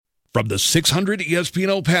From the 600 ESPN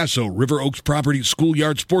El Paso River Oaks Property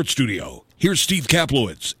Schoolyard Sports Studio, here's Steve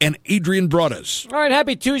Kaplowitz and Adrian Broadus. All right,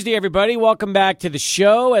 happy Tuesday, everybody. Welcome back to the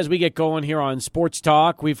show as we get going here on Sports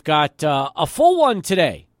Talk. We've got a full one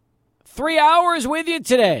today. 3 hours with you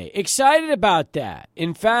today. Excited about that.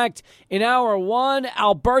 In fact, in hour one,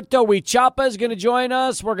 Alberto Huichapa is going to join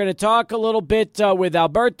us. We're going to talk a little bit with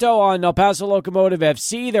Alberto on El Paso Locomotive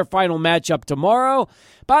FC, their final matchup tomorrow.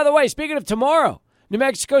 By the way, speaking of tomorrow, New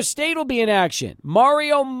Mexico State will be in action.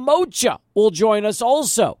 Mario Mocha will join us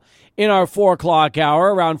also in our 4 o'clock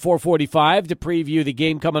hour, around 4:45, to preview the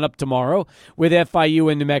game coming up tomorrow with FIU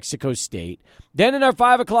and New Mexico State. Then in our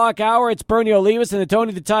 5 o'clock hour, it's Bernie Olivas and the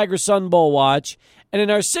Tony the Tiger Sun Bowl watch. And in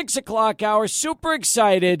our 6 o'clock hour, super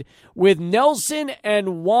excited with Nelson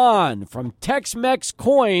and Juan from Tex-Mex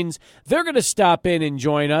Coins. They're going to stop in and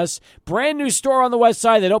join us. Brand new store on the west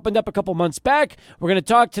side that opened up a couple months back. We're going to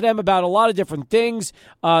talk to them about a lot of different things,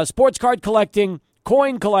 sports card collecting,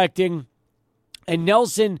 coin collecting. And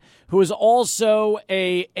Nelson, who is also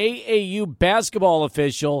a AAU basketball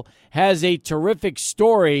official, has a terrific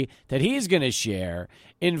story that he's going to share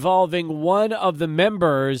involving one of the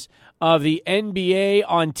members of the NBA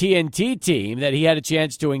on TNT team that he had a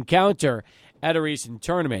chance to encounter at a recent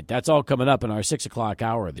tournament. That's all coming up in our 6 o'clock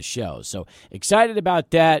hour of the show. So excited about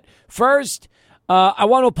that. First, I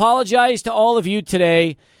want to apologize to all of you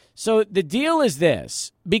today. So the deal is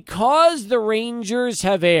this. Because the Rangers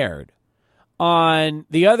have aired on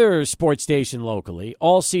the other sports station locally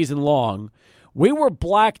all season long, we were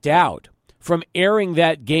blacked out from airing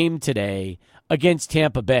that game today against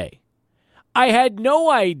Tampa Bay. I had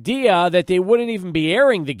no idea that they wouldn't even be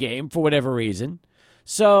airing the game for whatever reason.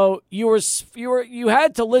 So you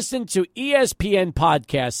had to listen to ESPN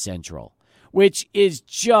Podcast Central, which is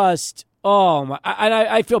just,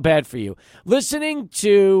 I feel bad for you. Listening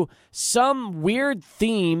to some weird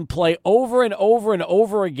theme play over and over and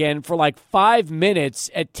over again for like 5 minutes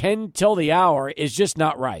at 10 till the hour is just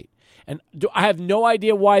not right. And I have no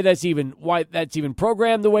idea why that's even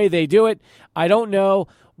programmed the way they do it. I don't know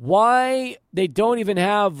why they don't even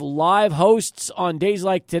have live hosts on days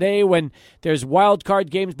like today when there's wild card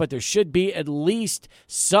games, but there should be at least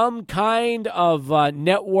some kind of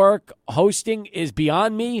network hosting is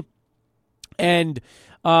beyond me. And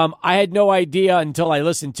I had no idea until I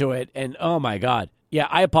listened to it. And, oh, my God. Yeah,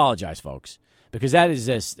 I apologize, folks, because that is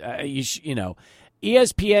this,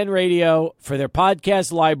 ESPN Radio, for their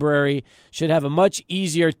podcast library, should have a much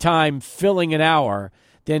easier time filling an hour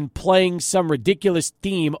than playing some ridiculous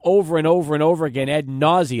theme over and over and over again ad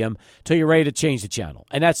nauseum till you're ready to change the channel.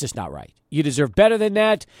 And that's just not right. You deserve better than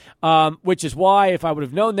that, which is why if I would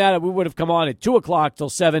have known that, we would have come on at 2 o'clock till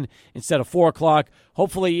 7 instead of 4 o'clock.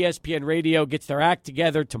 Hopefully ESPN Radio gets their act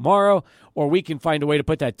together tomorrow, or we can find a way to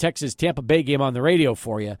put that Texas-Tampa Bay game on the radio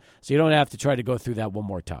for you so you don't have to try to go through that one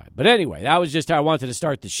more time. But anyway, that was just how I wanted to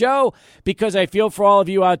start the show because I feel for all of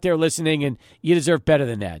you out there listening, and you deserve better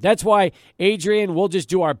than that. That's why, Adrian, we'll just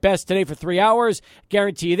do our best today for 3 hours.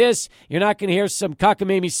 Guarantee you this, you're not going to hear some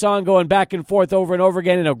cockamamie song going back and forth over and over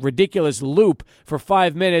again in a ridiculous loop for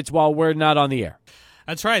 5 minutes while we're not on the air.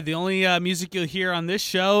 That's right. The only music you'll hear on this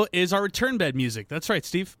show is our return bed music. That's right,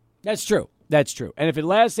 Steve. That's true. That's true. And if it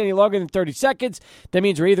lasts any longer than 30 seconds, that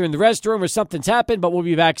means we're either in the restroom or something's happened, but we'll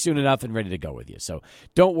be back soon enough and ready to go with you. So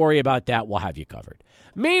don't worry about that. We'll have you covered.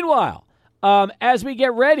 Meanwhile, as we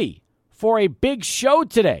get ready for a big show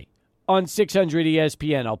today on 600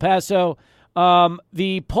 ESPN El Paso,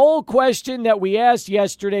 the poll question that we asked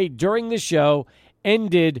yesterday during the show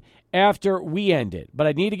ended after we ended. But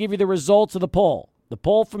I need to give you the results of the poll. The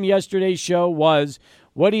poll from yesterday's show was,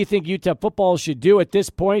 what do you think UTEP football should do at this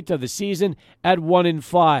point of the season at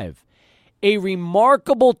 1-5? A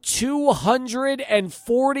remarkable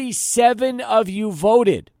 247 of you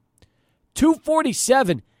voted.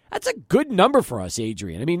 247. That's a good number for us,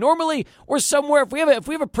 Adrian. I mean, normally we're somewhere, if we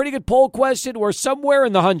have a pretty good poll question, we're somewhere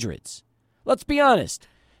in the hundreds. Let's be honest.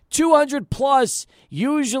 200 plus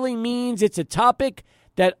usually means it's a topic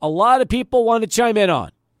that a lot of people want to chime in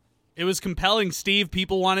on. It was compelling, Steve.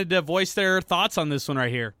 People wanted to voice their thoughts on this one right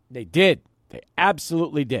here. They did. They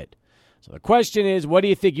absolutely did. So the question is, what do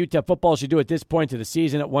you think UTEP football should do at this point of the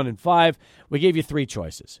season at 1-5? We gave you 3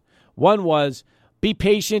 choices. One was, be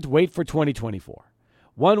patient, wait for 2024.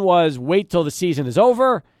 One was, wait till the season is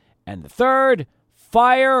over. And the third,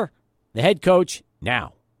 fire the head coach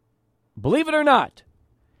now. Believe it or not,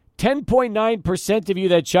 10.9% of you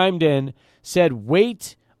that chimed in said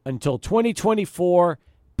wait until 2024.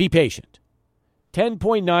 Be patient.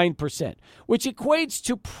 10.9%, which equates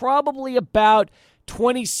to probably about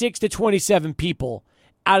 26 to 27 people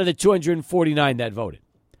out of the 249 that voted.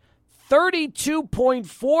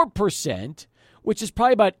 32.4%, which is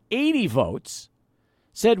probably about 80 votes,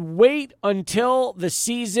 said wait until the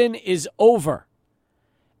season is over.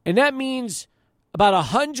 And that means about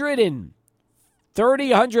 130,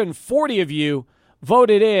 140 of you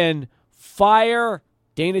voted in fire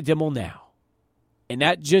Dana Dimel now. And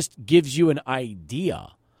that just gives you an idea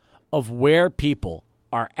of where people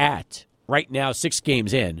are at right now, 6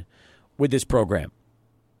 games in with this program.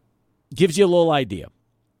 Gives you a little idea.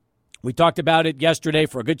 We talked about it yesterday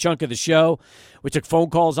for a good chunk of the show. We took phone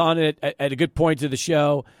calls on it at a good point of the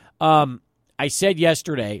show. I said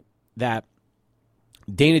yesterday that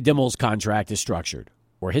Dana Dimel's contract is structured,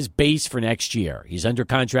 or his base for next year. He's under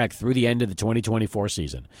contract through the end of the 2024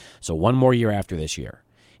 season, so one more year after this year.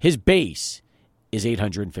 His base is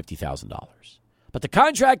 $850,000. But the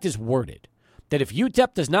contract is worded that if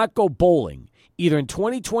UTEP does not go bowling either in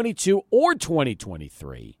 2022 or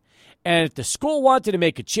 2023, and if the school wanted to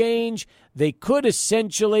make a change, they could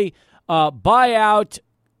essentially buy out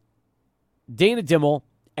Dana Dimel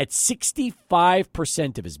at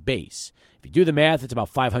 65% of his base. If you do the math, it's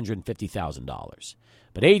about $550,000.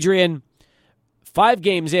 But Adrian, 5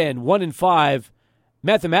 games in, 1-5,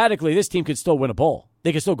 mathematically, this team could still win a bowl.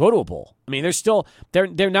 They could still go to a bowl. I mean,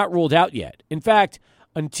 they're not ruled out yet. In fact,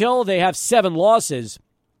 until they have 7 losses,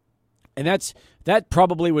 and that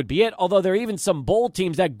probably would be it. Although there are even some bowl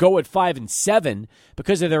teams that go at 5-7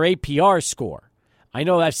 because of their APR score. I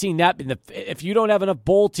know I've seen that. If you don't have enough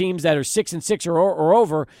bowl teams that are 6-6 or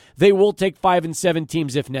over, they will take 5-7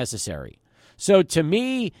 teams if necessary. So to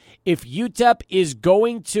me, if UTEP is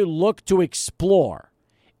going to look to explore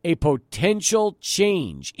a potential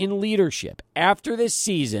change in leadership after this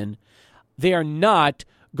season, they are not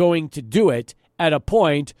going to do it at a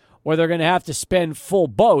point where they're going to have to spend full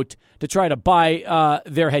boat to try to buy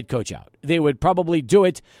their head coach out. They would probably do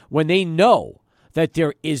it when they know that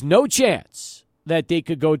there is no chance that they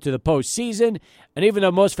could go to the postseason. And even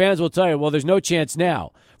though most fans will tell you, well, there's no chance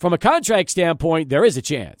now. From a contract standpoint, there is a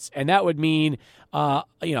chance. And that would mean,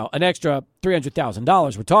 an extra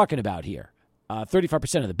 $300,000 we're talking about here,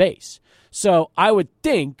 35% of the base. So I would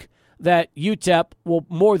think that UTEP will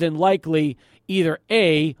more than likely either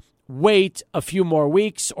A, wait a few more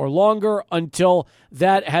weeks or longer until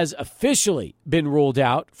that has officially been ruled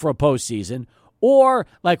out for a postseason, or,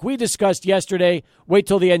 like we discussed yesterday, wait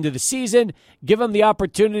till the end of the season, give him the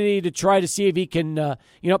opportunity to try to see if he can,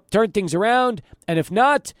 turn things around. And if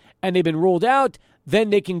not, and they've been ruled out, then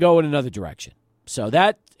they can go in another direction. So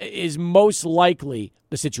that is most likely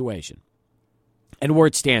the situation and where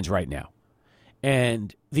it stands right now.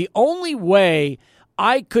 And the only way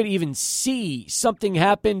I could even see something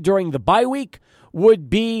happen during the bye week would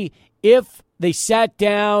be if they sat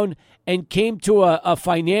down and came to a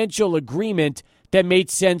financial agreement that made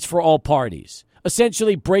sense for all parties.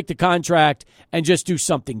 Essentially break the contract and just do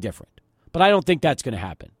something different. But I don't think that's going to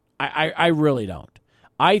happen. I really don't.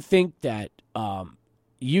 I think that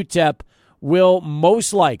UTEP will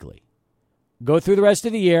most likely go through the rest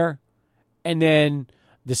of the year and then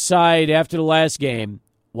decide after the last game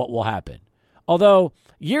what will happen. Although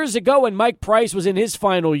years ago when Mike Price was in his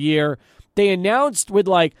final year, they announced with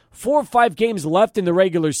like 4 or 5 games left in the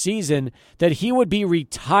regular season that he would be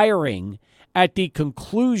retiring at the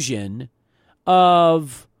conclusion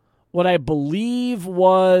of what I believe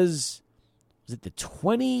was it the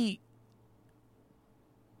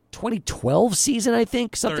 2012 season, I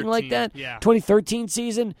think, something like that. Yeah. 2013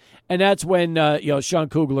 season. And that's when Sean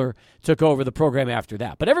Kugler took over the program after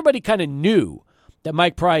that. But everybody kind of knew that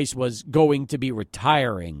Mike Price was going to be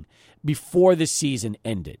retiring before the season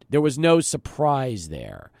ended. There was no surprise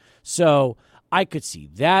there. So I could see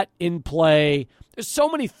that in play. There's so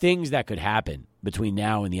many things that could happen between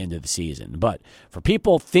now and the end of the season. But for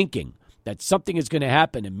people thinking that something is going to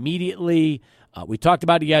happen immediately, we talked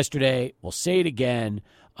about it yesterday. We'll say it again.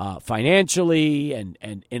 Financially and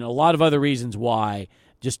a lot of other reasons why,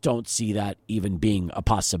 just don't see that even being a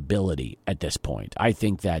possibility at this point. I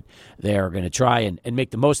think that they're going to try and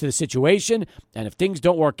make the most of the situation, and if things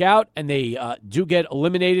don't work out and they do get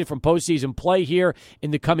eliminated from postseason play here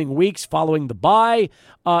in the coming weeks following the bye,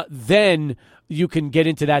 then you can get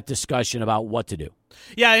into that discussion about what to do.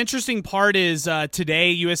 Yeah, interesting part is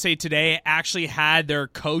today, USA Today actually had their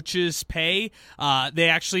coaches' pay. They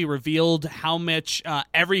actually revealed how much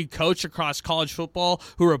every coach across college football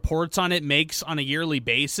who reports on it makes on a yearly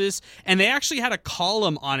basis. And they actually had a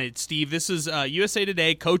column on it, Steve. This is USA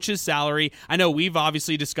Today, coach's salary. I know we've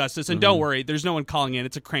obviously discussed this, and don't worry, there's no one calling in.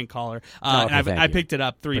 It's a crank caller. I picked it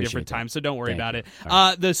up 3 different times, so don't worry about it.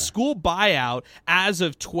 The school buyout as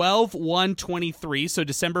of 12/1/23, so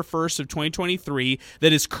December 1st of 2023,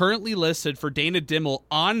 that is currently listed for Dana Dimel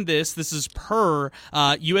on this is per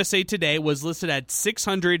USA Today, was listed at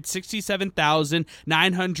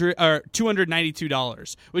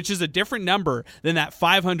 $667,292, which is a different number than that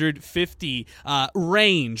 550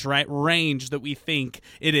 range that we think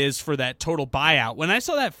it is for that total buyout. When I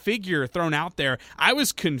saw that figure thrown out there, I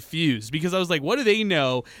was confused because I was like, what do they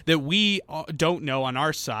know that we don't know on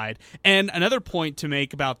our side? And another point to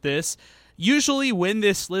make about this, usually when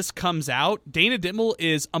this list comes out, Dana Dimel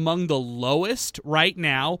is among the lowest right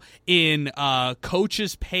now in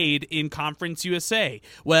coaches paid in Conference USA.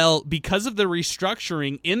 Well, because of the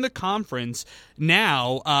restructuring in the conference,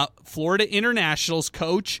 now Florida International's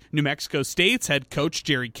coach, New Mexico State's head coach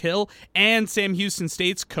Jerry Kill, and Sam Houston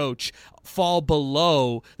State's coach fall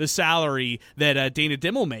below the salary that Dana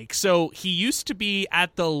Dimel makes. So he used to be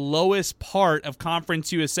at the lowest part of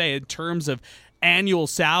Conference USA in terms of annual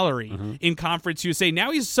salary in Conference USA. Now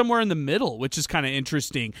he's somewhere in the middle, which is kind of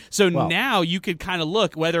interesting. So now you could kind of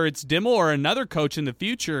look, whether it's Dimel or another coach in the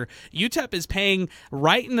future, UTEP is paying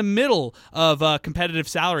right in the middle of competitive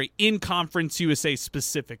salary in Conference USA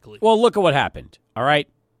specifically. Well, look at what happened, all right?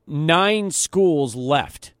 9 schools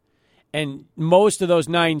left, and most of those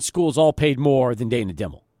 9 schools all paid more than Dana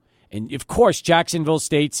Dimel. And, of course, Jacksonville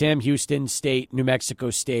State, Sam Houston State, New Mexico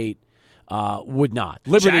State, would not.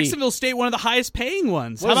 Liberty, Jacksonville State, one of the highest paying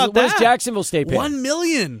ones. How about what that? What is Jacksonville State paying? $1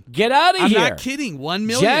 million. Get out of here. I'm not kidding. $1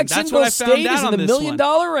 million. Jacksonville That's what I found State out is in on the this $1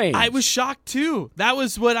 million range. I was shocked too. That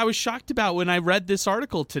was what I was shocked about when I read this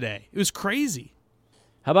article today. It was crazy.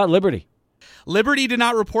 How about Liberty? Liberty did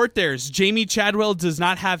not report theirs. Jamie Chadwell does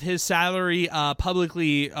not have his salary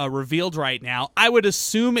publicly revealed right now. I would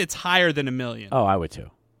assume it's higher than $1 million. Oh, I would too.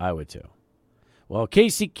 Well,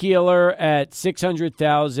 Casey Keeler at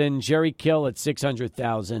 $600,000, Jerry Kill at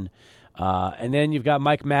 $600,000, and then you've got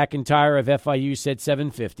Mike McIntyre of FIU said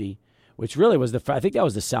 $750,000, which really was I think that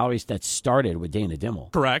was the salaries that started with Dana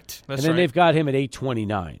Dimel. Correct. That's and then they've got him at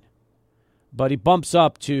 $829,000, but he bumps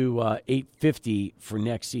up to $850,000 for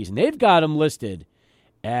next season. They've got him listed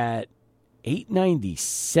at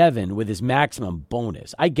 $897,000 with his maximum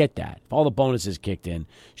bonus. I get that. If all the bonuses kicked in,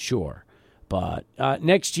 sure, but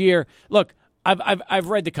next year, look. I've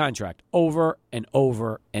read the contract over and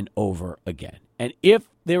over and over again. And if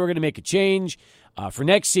they were going to make a change for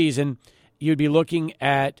next season, you'd be looking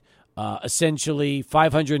at essentially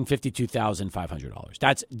 $552,500.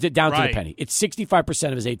 That's down to the penny. It's 65%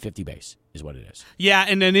 of his $850 base is what it is. Yeah,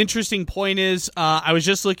 and an interesting point is I was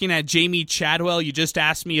just looking at Jamie Chadwell. You just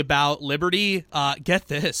asked me about Liberty. Get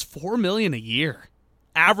this, $4 million a year.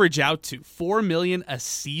 Average out to $4 million a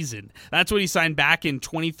season. That's what he signed back in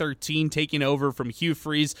 2013, taking over from Hugh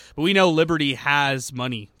Freeze. But we know Liberty has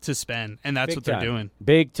money to spend, and that's what they're doing.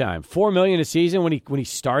 Big time. $4 million a season when he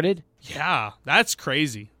started. Yeah, that's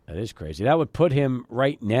crazy. That is crazy. That would put him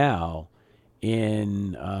right now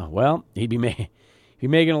in. He'd be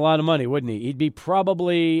making a lot of money, wouldn't he? He'd be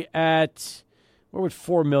probably at. Where would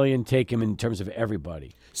 $4 million take him in terms of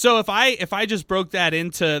everybody? So if I just broke that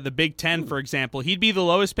into the Big Ten, for example, he'd be the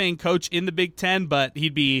lowest paying coach in the Big Ten, but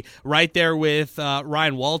he'd be right there with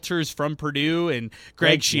Ryan Walters from Purdue and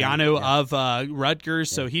Greg Schiano of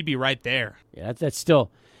Rutgers. Yeah. So he'd be right there. Yeah, that's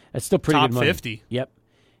still pretty Top good money. 50. Yep,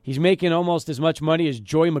 he's making almost as much money as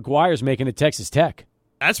Joey McGuire's making at Texas Tech.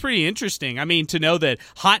 That's pretty interesting. I mean, to know that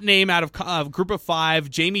hot name out of Group of 5,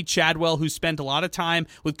 Jamie Chadwell, who spent a lot of time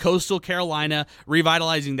with Coastal Carolina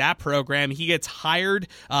revitalizing that program, he gets hired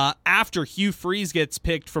after Hugh Freeze gets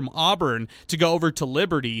picked from Auburn to go over to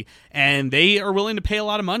Liberty, and they are willing to pay a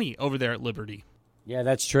lot of money over there at Liberty. Yeah,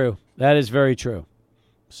 that's true. That is very true.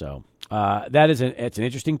 So it's an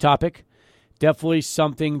interesting topic. Definitely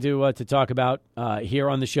something to talk about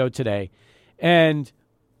here on the show today, and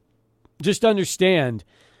just understand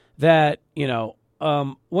that,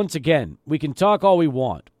 once again, we can talk all we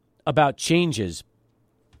want about changes.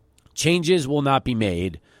 Changes will not be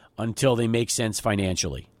made until they make sense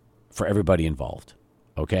financially for everybody involved,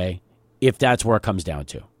 okay? If that's where it comes down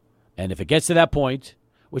to. And if it gets to that point,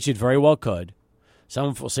 which it very well could,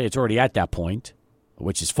 some will say it's already at that point,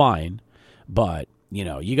 which is fine, but,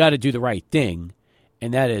 you got to do the right thing,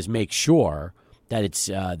 and that is make sure that it's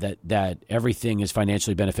that everything is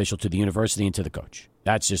financially beneficial to the university and to the coach.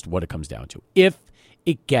 That's just what it comes down to. If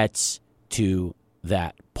it gets to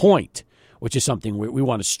that point, which is something we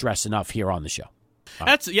want to stress enough here on the show.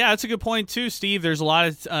 That's a good point too, Steve. There's a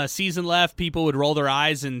lot of season left. People would roll their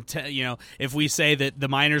eyes, and if we say that the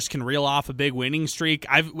Miners can reel off a big winning streak,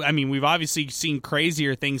 we've obviously seen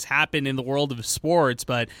crazier things happen in the world of sports,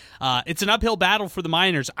 but it's an uphill battle for the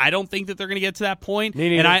Miners. I don't think that they're going to get to that point,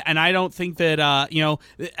 and I don't think that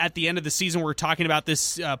at the end of the season we're talking about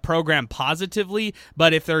this program positively.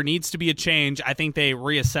 But if there needs to be a change, I think they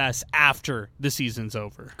reassess after the season's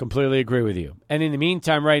over. Completely agree with you. And in the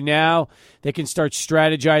meantime, right now, they can start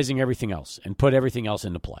strategizing everything else and put everything else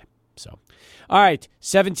into play. So, all right,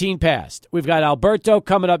 17 past. We've got Alberto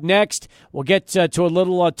coming up next. We'll get to a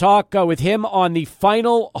little talk with him on the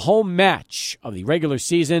final home match of the regular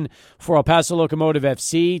season for El Paso Locomotive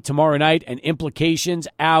FC tomorrow night and implications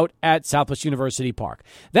out at Southwest University Park.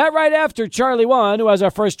 That right after Charlie Wan, who has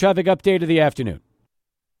our first traffic update of the afternoon.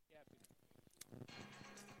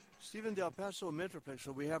 Stephen, the El Paso Metroplex,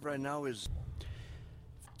 what we have right now is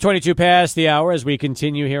 22 past the hour as we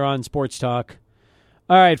continue here on Sports Talk.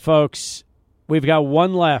 All right, folks, we've got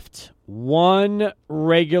one left. One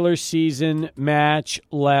regular season match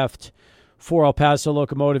left for El Paso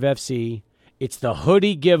Locomotive FC. It's the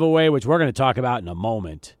hoodie giveaway, which we're going to talk about in a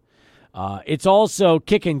moment. It's also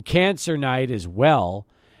Kickin' Cancer Night as well,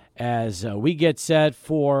 as we get set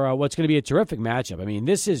for what's going to be a terrific matchup. I mean,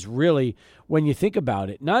 this is really, when you think about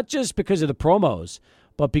it, not just because of the promos,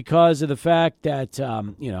 but because of the fact that,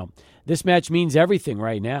 this match means everything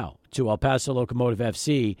right now to El Paso Locomotive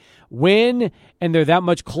FC. Win, and they're that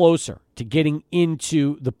much closer to getting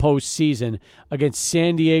into the postseason against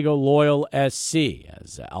San Diego Loyal SC.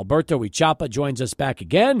 As Alberto Huichapa joins us back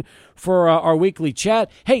again for our weekly chat.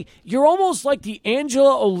 Hey, you're almost like the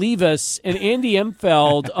Angela Olivas and Andy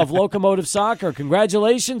Empfeld of Locomotive Soccer.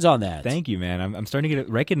 Congratulations on that. Thank you, man. I'm starting to get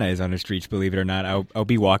recognized on the streets, believe it or not. I'll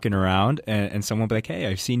be walking around and someone will be like, hey,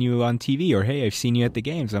 I've seen you on TV, or hey, I've seen you at the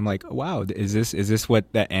games. I'm like, wow, is this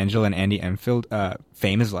what that Angela and Andy Empfeld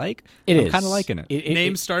fame is like? I'm kind of liking it.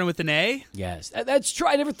 Names starting with an A? Yes, that's true.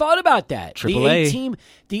 I never thought about that. Triple A.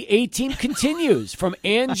 The A team continues from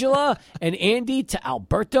Angela and Andy to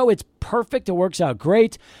Alberto. It's perfect. It works out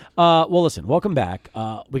great. Well, listen, welcome back.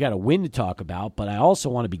 We got a win to talk about, but I also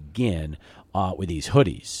want to begin with these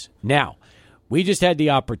hoodies. Now, we just had the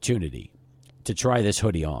opportunity to try this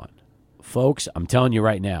hoodie on. Folks, I'm telling you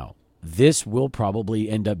right now, this will probably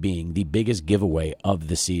end up being the biggest giveaway of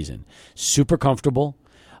the season. Super comfortable.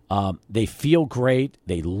 They feel great.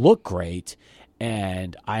 They look great.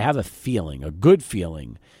 And I have a good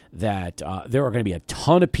feeling, that there are going to be a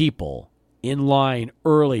ton of people in line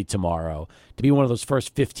early tomorrow to be one of those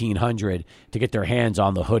first 1,500 to get their hands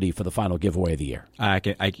on the hoodie for the final giveaway of the year. I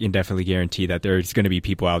can definitely guarantee that there's going to be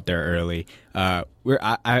people out there early. I'm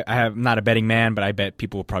not a betting man, but I bet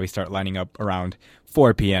people will probably start lining up around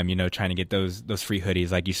 4 p.m., trying to get those free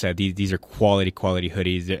hoodies. Like you said, these are quality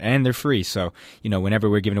hoodies, and they're free. So, whenever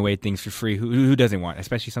we're giving away things for free, who doesn't want,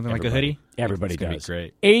 especially something like a hoodie? Everybody does. It's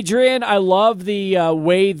great. Adrian, I love the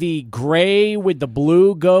way the gray with the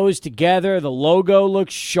blue goes together. The logo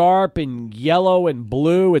looks sharp and yellow and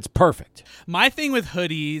blue. It's perfect. My thing with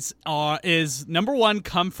hoodies is, number one,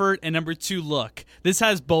 comfort, and number two, look. This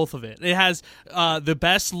has both of it. It has the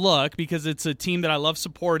best look because it's a team that I love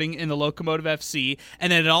supporting in the Locomotive FC,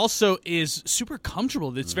 and then it also is super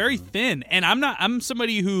comfortable. It's very thin, and I'm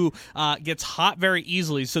somebody who gets hot very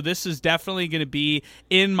easily, so this is definitely going to be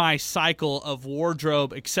in my cycle of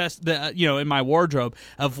wardrobe, in my wardrobe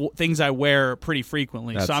of things I wear pretty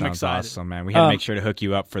frequently. That so I'm sounds excited. Awesome, man. We had to make sure to hook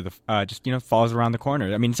you up for the falls around the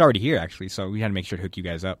corner. I mean, it's already here actually, so we had to make sure to hook you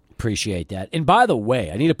guys up. Appreciate that. And by the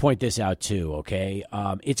way, I need to point this out too, okay?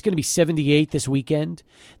 It's going to be 78 this weekend.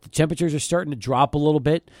 The temperatures are starting to drop a little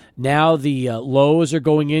bit. Now the lows are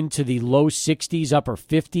going into the low 60s, upper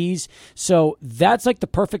 50s. So that's like the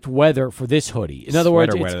perfect weather for this hoodie. In other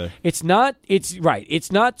words, it's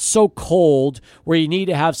not so cold where you need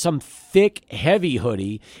to have some thick, heavy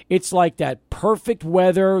hoodie. It's like that perfect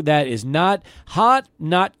weather that is not hot,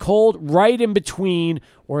 not cold, right in between,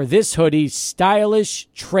 where this hoodie's stylish,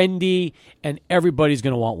 trendy, and everybody's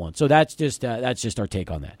going to want one. So that's just our take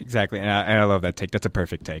on that. Exactly, and I love that take. That's a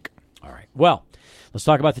perfect take. All right. Well, let's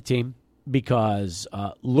talk about the team, because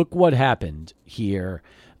look what happened here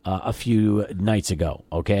a few nights ago,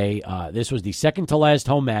 okay? This was the second to last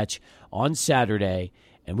home match on Saturday,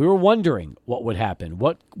 and we were wondering what would happen.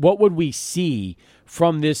 What would we see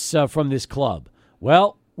from this club?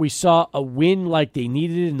 Well, we saw a win like they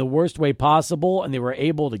needed it in the worst way possible, and they were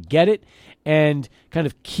able to get it and kind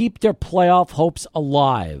of keep their playoff hopes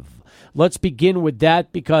alive. Let's begin with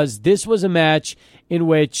that, because this was a match in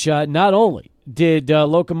which not only did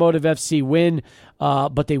Locomotive FC win,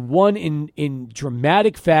 but they won in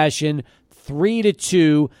dramatic fashion,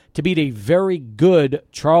 3-2 to beat a very good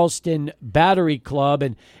Charleston Battery Club,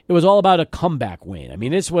 and it was all about a comeback win. I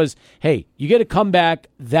mean, this was, hey, you get a comeback,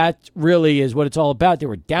 that really is what it's all about. They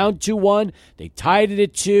were down 2-1, they tied it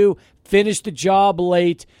at 2, finished the job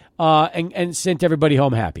late, and sent everybody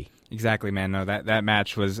home happy. Exactly, man. No, that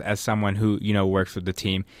match was, as someone who, works with the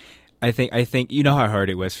team, I think you know how hard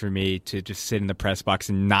it was for me to just sit in the press box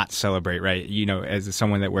and not celebrate, right? As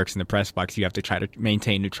someone that works in the press box, you have to try to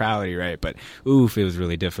maintain neutrality, right? But oof, it was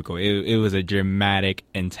really difficult. It was a dramatic,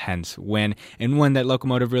 intense win, and one that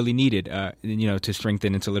Locomotive really needed, to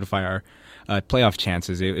strengthen and solidify our playoff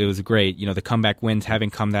chances. It was great. The comeback wins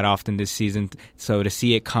haven't come that often this season, so to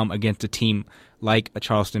see it come against a team like a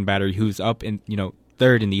Charleston Battery, who's up in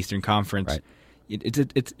third in the Eastern Conference. Right.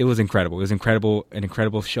 It was incredible. It was an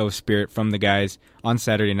incredible show of spirit from the guys on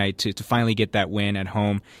Saturday night to finally get that win at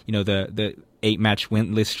home. The 8-match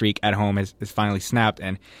winless streak at home has finally snapped,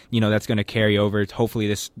 and that's going to carry over hopefully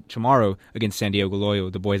this tomorrow against San Diego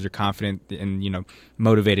Loyal. The boys are confident and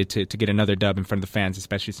motivated to get another dub in front of the fans,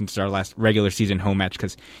 especially since it's our last regular season home match,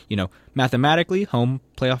 because mathematically home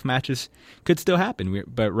playoff matches could still happen,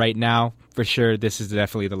 but right now for sure this is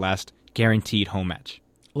definitely the last guaranteed home match.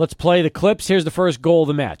 Let's play the clips. Here's the first goal of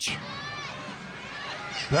the match.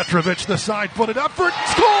 Petrovic, the side-footed effort,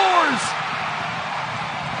 scores!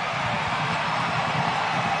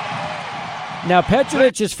 Now,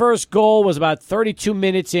 Petrovic's first goal was about 32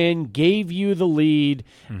 minutes in, gave you the lead,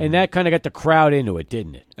 and that kind of got the crowd into it,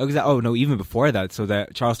 didn't it? Oh, no, even before that. So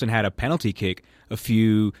that Charleston had a penalty kick a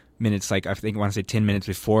few minutes, I want to say 10 minutes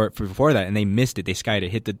before that, and they missed it. They skied it,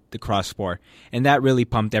 hit the crossbar, and that really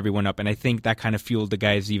pumped everyone up. And I think that kind of fueled the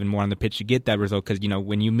guys even more on the pitch to get that result, because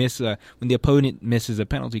when the opponent misses a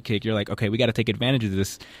penalty kick, you're like, okay, we got to take advantage of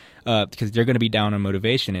this, because they're going to be down on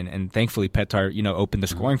motivation. And thankfully, Petar opened the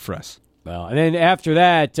scoring for us. Well, and then after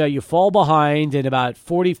that, you fall behind, and about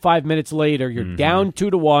 45 minutes later, you're down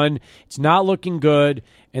 2-1. It's not looking good,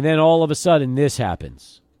 and then all of a sudden, this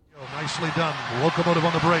happens. Nicely done. Locomotive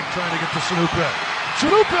on the break, trying to get to Sanupe.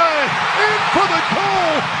 Sanupe in for the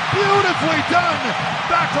goal. Beautifully done.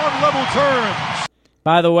 Back on level terms.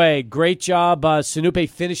 By the way, great job, Sanupe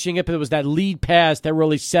finishing it, but it was that lead pass that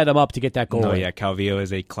really set him up to get that goal. Oh, yeah, Calvillo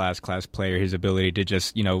is a class player. His ability to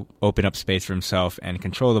just, open up space for himself and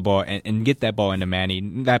control the ball and get that ball into Manny,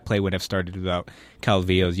 that play would have started without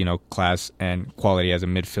Calvillo's, class and quality as a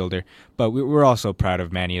midfielder. But we're also proud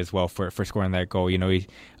of Manny as well for scoring that goal. He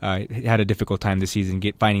had a difficult time this season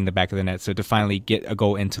finding the back of the net, so to finally get a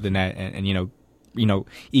goal into the net and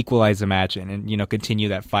equalize the match and continue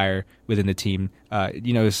that fire within the team,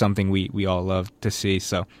 is something we all love to see.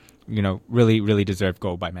 So, really, really deserved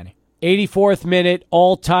goal by Manny. 84th minute,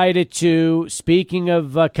 all tied at 2. Speaking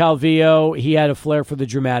of Calvillo, he had a flair for the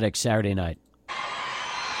dramatics Saturday night.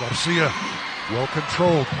 Garcia, well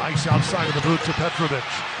controlled, nice outside of the boots of Petrovic.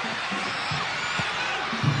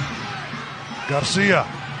 Garcia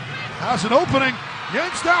has an opening.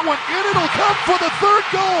 Yanks that one in. It'll come for the third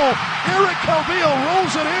goal. Eric Calvillo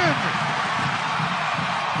rolls it in.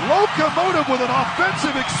 Locomotive with an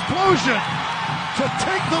offensive explosion to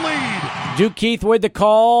take the lead. Duke Keith with the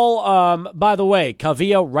call. By the way,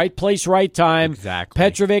 Calvillo, right place, right time. Exactly.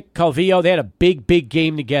 Petrovic, Calvillo, they had a big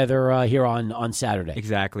game together here on Saturday.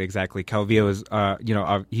 Exactly. Calvillo is,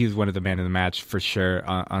 he was one of the men of the match for sure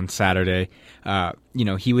on Saturday.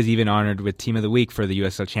 He was even honored with Team of the Week for the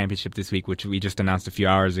USL Championship this week, which we just announced a few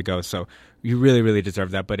hours ago. So you really, really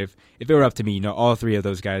deserve that. But if it were up to me, all three of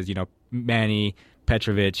those guys, Manny,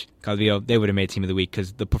 Petrovic, Calvillo, they would have made Team of the Week,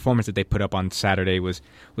 because the performance that they put up on Saturday was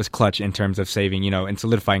clutch in terms of saving, and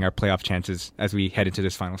solidifying our playoff chances as we head into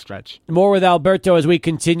this final stretch. More with Alberto as we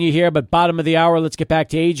continue here, but bottom of the hour, let's get back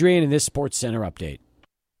to Adrian in this Sports Center update.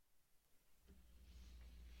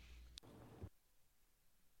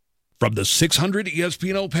 From the 600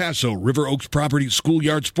 ESPN El Paso River Oaks Properties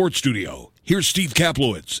Schoolyard Sports Studio, here's Steve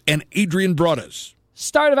Kaplowitz and Adrian Broadus.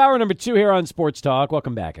 Start of hour number 2 here on Sports Talk.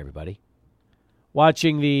 Welcome back, everybody.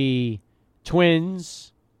 Watching the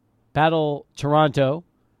Twins battle Toronto.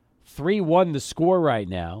 3-1 the score right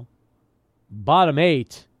now. Bottom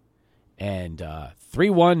 8. And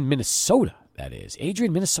 3-1 Minnesota, that is.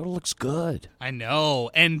 Adrian, Minnesota looks good. I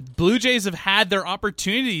know. And Blue Jays have had their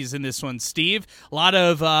opportunities in this one, Steve. A lot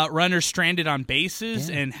of runners stranded on bases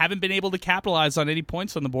and haven't been able to capitalize on any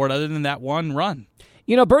points on the board other than that one run.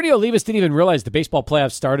 Bernie Olivas didn't even realize the baseball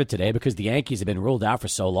playoffs started today because the Yankees have been ruled out for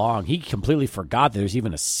so long. He completely forgot that there's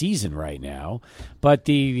even a season right now. But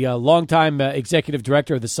the longtime executive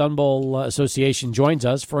director of the Sun Bowl Association joins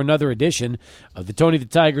us for another edition of the Tony the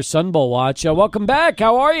Tiger Sun Bowl Watch. Welcome back.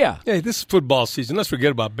 How are you? Hey, this is football season. Let's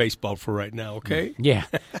forget about baseball for right now, okay? Yeah,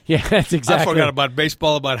 that's exactly. I forgot about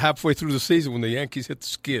baseball about halfway through the season when the Yankees hit the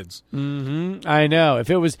skids. Mm-hmm. I know.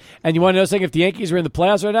 If it was, and you want to know something, if the Yankees were in the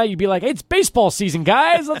playoffs right now, you'd be like, hey, it's baseball season,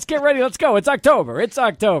 guys. Let's get ready. Let's go. It's October.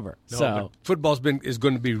 So football's is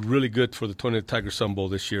going to be really good for the Tony the Tiger Sun Bowl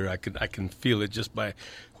this year. I can feel it just by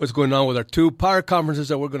what's going on with our two power conferences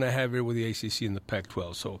that we're going to have here with the ACC and the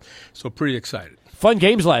Pac-12. So pretty excited. Fun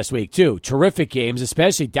games last week, too. Terrific games,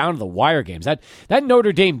 especially down to the wire games. That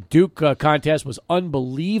Notre Dame-Duke contest was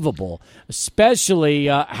unbelievable, especially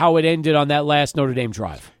how it ended on that last Notre Dame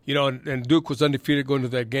drive. And Duke was undefeated going to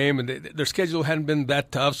that game, and their schedule hadn't been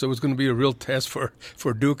that tough, so it was going to be a real test for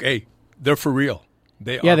Duke. Hey, they're for real.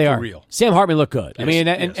 They are for real. Sam Hartman looked good.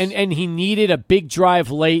 Yes, and he needed a big drive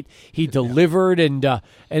late. He delivered, and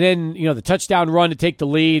then the touchdown run to take the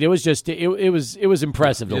lead. It was just it was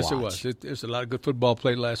impressive to watch. Yes, it was. There's a lot of good football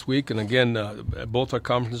played last week, and again, both our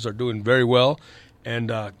conferences are doing very well.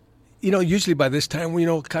 And usually by this time we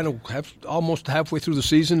kind of almost halfway through the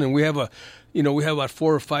season, and we have about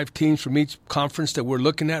 4 or 5 teams from each conference that we're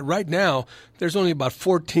looking at. Right now, there's only about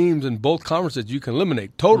 4 teams in both conferences you can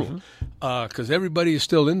eliminate total, because everybody is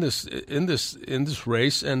still in this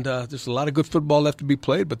race, and there's a lot of good football left to be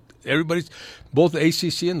played. But both the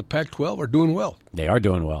ACC and the Pac-12 are doing well. They are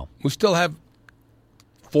doing well. We still have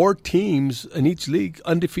 4 teams in each league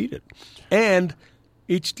undefeated, and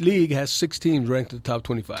each league has 6 teams ranked in the top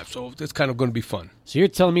 25, so it's kind of going to be fun. So you're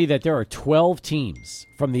telling me that there are 12 teams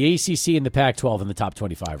from the ACC and the Pac-12 in the top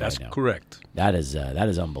 25 right now? That's correct. That is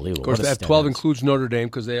unbelievable. Of course, that 12 includes Notre Dame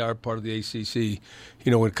because they are part of the ACC,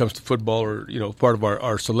 when it comes to football or, part of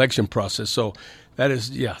our selection process. So that is,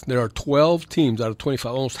 there are 12 teams out of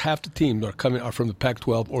 25. Almost half the teams are from the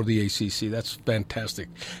Pac-12 or the ACC. That's fantastic,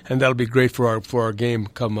 and that'll be great for our game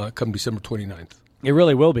come December 29th. It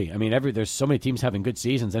really will be. I mean, there's so many teams having good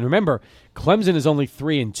seasons. And remember, Clemson is only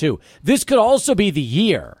 3-2. This could also be the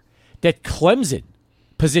year that Clemson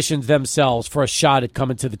positions themselves for a shot at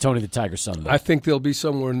coming to the Tony the Tiger Sun Bowl. I think they'll be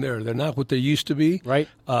somewhere in there. They're not what they used to be. Right.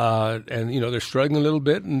 And, they're struggling a little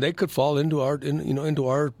bit, and they could fall into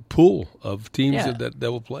our pool of teams that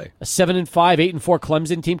will play. A 7-5, 8-4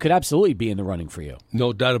 Clemson team could absolutely be in the running for you.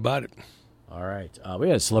 No doubt about it. All right. We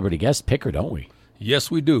got a celebrity guest picker, don't we?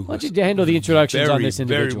 Yes, we do. Why don't you handle the introductions on this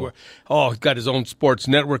individual? He's got his own sports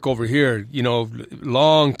network over here.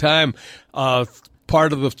 Long time,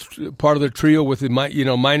 part of the trio with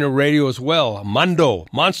minor radio as well.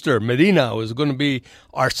 Monster Medina is going to be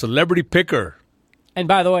our celebrity picker. And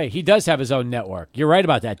by the way, he does have his own network. You're right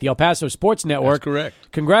about that. The El Paso Sports Network. That's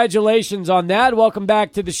correct. Congratulations on that. Welcome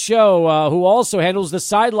back to the show. Who also handles the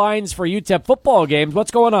sidelines for UTEP football games.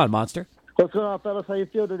 What's going on, Monster? What's going on, fellas? How you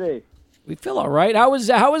feel today? We feel all right. How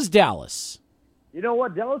was Dallas? You know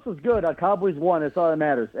what? Dallas was good. Cowboys won. That's all that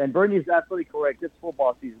matters. And Bernie's absolutely correct. It's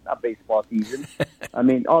football season, not baseball season. I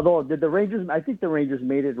mean, although did the Rangers? I think the Rangers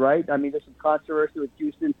made it right. I mean, there's some controversy with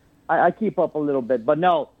Houston. I keep up a little bit, but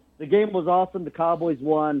no, the game was awesome. The Cowboys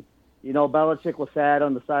won. Belichick was sad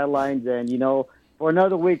on the sidelines, and for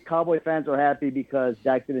another week, Cowboy fans are happy because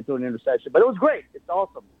Dak didn't throw an interception. But it was great. It's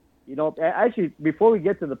awesome. Actually, before we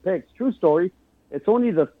get to the picks, true story. It's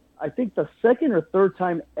only I think the second or third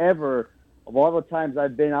time ever of all the times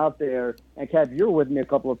I've been out there, and Cap, you're with me a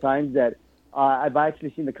couple of times, that I've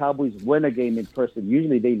actually seen the Cowboys win a game in person.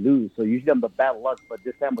 Usually they lose, so usually I'm the bad luck, but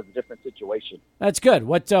this time was a different situation. That's good.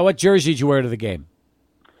 What jersey did you wear to the game?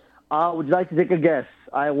 Would you like to take a guess?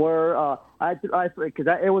 I wore, because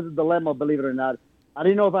it was a dilemma, believe it or not. I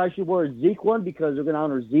didn't know if I should wear a Zeke one because they're going to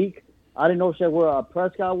honor Zeke. I didn't know if I should wear a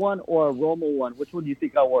Prescott one or a Romo one. Which one do you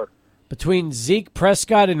think I wore? Between Zeke,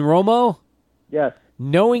 Prescott, and Romo? Yes.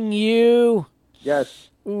 Knowing you? Yes.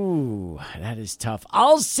 Ooh, that is tough.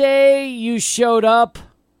 I'll say you showed up.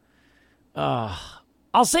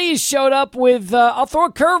 I'll say you showed up with, I'll throw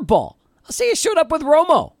a curveball. I'll say you showed up with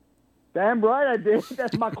Romo. Damn right I did.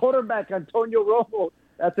 That's my quarterback, Antonio Romo.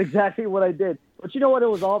 That's exactly what I did. But you know what? It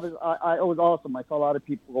was awesome. It was awesome. I saw a lot of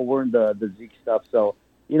people wearing the Zeke stuff. So,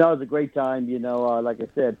 it was a great time. Like I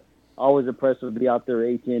said, always impressed with be out there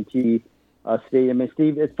at AT&T Stadium. And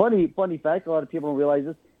Steve, it's funny fact, a lot of people don't realize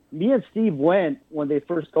this. Me and Steve went when they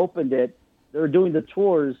first opened it. They were doing the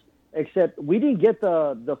tours, except we didn't get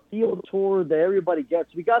the field tour that everybody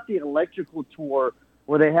gets. We got the electrical tour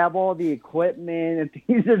where they have all the equipment and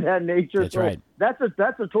things of that nature. That's right. That's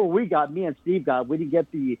a tour we got. Me and Steve got. We didn't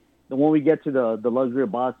get the when we get to the luxury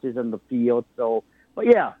boxes and the field. So, but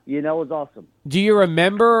yeah, it was awesome. Do you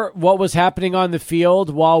remember what was happening on the field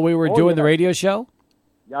while we were doing the radio show?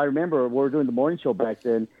 Yeah, I remember we were doing the morning show back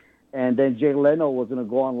then, and then Jay Leno was going to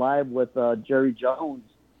go on live with Jerry Jones,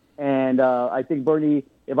 and I think Bernie,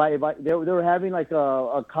 they were having like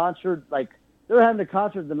a concert, like they were having a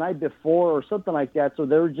concert the night before or something like that. So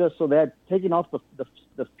they had taken off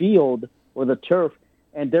the field or the turf,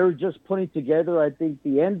 and they were just putting together, I think,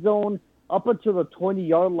 the end zone up until the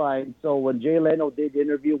 20-yard line. So when Jay Leno did the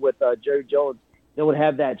interview with Jerry Jones, they would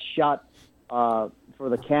have that shot for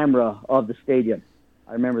the camera of the stadium.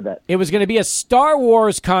 I remember that. It was going to be a Star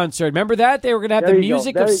Wars concert. Remember that? They were going to have the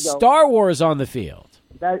music of Star Wars on the field.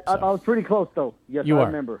 I was pretty close, though. Yes, I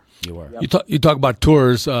remember. You were. Yep. You talk about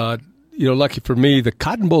tours. Lucky for me, the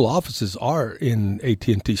Cotton Bowl offices are in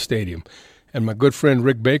AT&T Stadium. And my good friend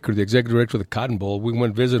Rick Baker, the executive director of the Cotton Bowl, we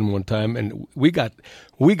went visiting one time, and we got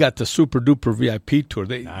the super duper VIP tour.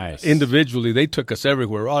 Nice. Individually, they took us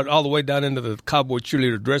everywhere, all the way down into the Cowboy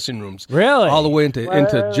cheerleader dressing rooms. Really? All the way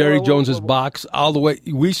into Jerry Jones's box. All the way,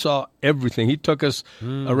 we saw everything. He took us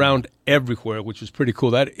around everywhere, which was pretty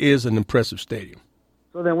cool. That is an impressive stadium.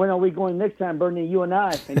 So then when are we going next time, Bernie, you and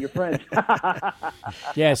I and your friends?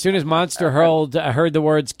 Yeah, as soon as Monster heard the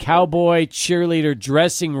words cowboy cheerleader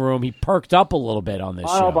dressing room, he perked up a little bit on this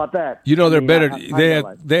show. How about that? They're better.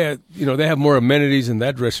 They have more amenities in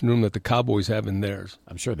that dressing room that the Cowboys have in theirs.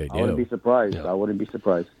 I'm sure they do. I wouldn't be surprised. Yeah. I wouldn't be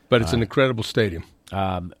surprised. But it's an incredible stadium.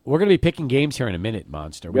 We're going to be picking games here in a minute,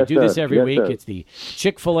 Monster. We Yes, do this sir. every Yes, week. sir. It's the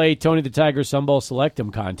Chick-fil-A Tony the Tiger Sunball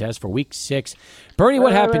Selectum contest for Week 6. Bernie,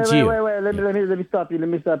 what happened to you? Wait. Let me stop you. Let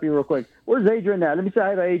me stop you real quick. Where's Adrian at? Let me say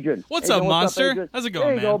hi to Adrian. What's up, Monster? Adrian? How's it going,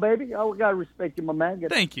 There you man? go, baby. I got to respect you, my man.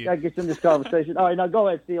 Thank you. Got to get you in this conversation. All right, now go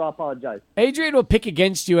ahead, Steve. I apologize. Adrian will pick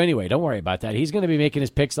against you anyway. Don't worry about that. He's going to be making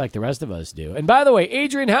his picks like the rest of us do. And by the way,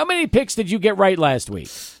 Adrian, how many picks did you get right last week?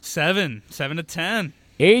 7 to 10.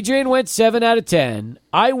 Adrian went 7 out of 10.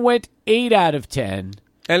 I went 8 out of 10.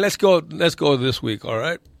 And let's go this week, all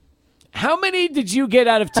right? How many did you get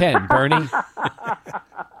out of 10, Bernie?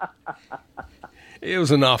 It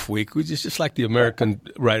was an off week. We just like the American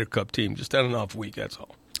Ryder Cup team, just had an off week, that's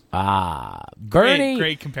all. Bernie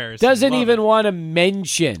Great comparison. doesn't Love even it. want to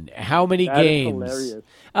mention how many That is games. hilarious.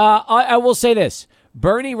 I will say this.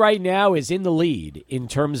 Bernie right now is in the lead in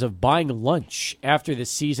terms of buying lunch after the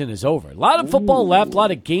season is over. A lot of football left, a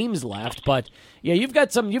lot of games left, but yeah, you've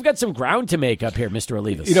got some ground to make up here, Mr.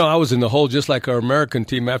 Olivas. I was in the hole just like our American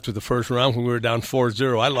team after the first round when we were down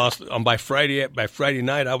 4-0. I lost by Friday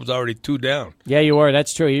night. I was already 2 down. Yeah, you were.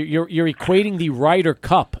 That's true. You're equating the Ryder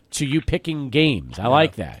Cup to you picking games. I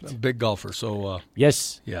like that. I'm a big golfer, so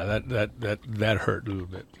Yes. yeah, that hurt a little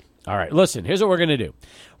bit. All right, listen, here's what we're going to do.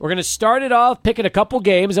 We're going to start it off picking a couple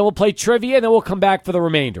games, and we'll play trivia, and then we'll come back for the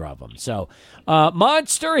remainder of them. So,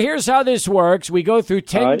 Monster, here's how this works. We go through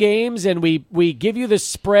 10 games, and we give you the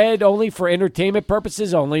spread only for entertainment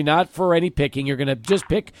purposes only, not for any picking. You're going to just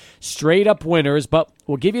pick straight-up winners, but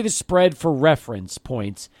we'll give you the spread for reference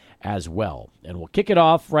points as well. And we'll kick it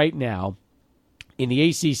off right now in the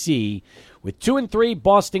ACC with 2-3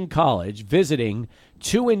 Boston College visiting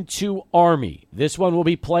 2-2 Army. This one will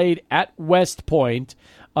be played at West Point,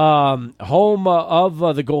 home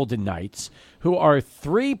of the Golden Knights, who are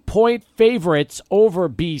 3-point favorites over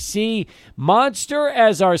BC. Monster,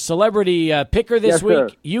 as our celebrity picker this week,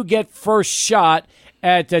 sir. you get first shot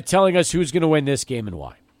at telling us who's going to win this game and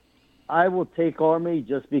why. I will take Army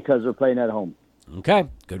just because we're playing at home. Okay,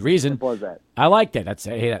 good reason. Simple as that. I like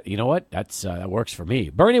that. You know what? That works for me.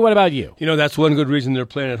 Bernie, what about you? That's one good reason they're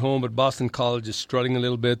playing at home, but Boston College is struggling a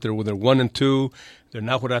little bit. They're 1-2. They're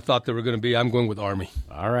not what I thought they were going to be. I'm going with Army.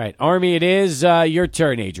 All right, Army it is. Your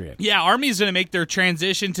turn, Adrian. Yeah, Army's going to make their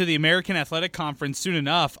transition to the American Athletic Conference soon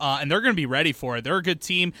enough, and they're going to be ready for it. They're a good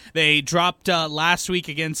team. They dropped last week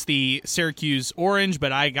against the Syracuse Orange,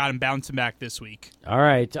 but I got them bouncing back this week. All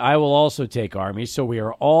right, I will also take Army, so we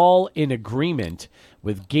are all in agreement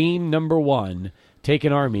with game number 1,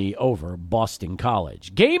 taking Army over Boston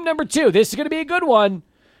College. Game number 2, this is going to be a good one.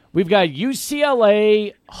 We've got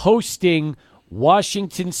UCLA hosting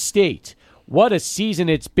Washington State. What a season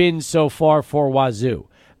it's been so far for Wazoo.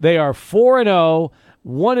 They are 4-0,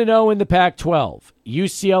 1-0 in the Pac-12.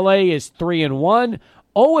 UCLA is 3-1,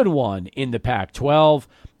 0-1 in the Pac-12.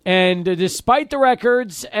 And despite the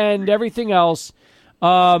records and everything else,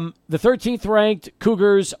 the 13th ranked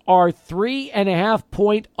Cougars are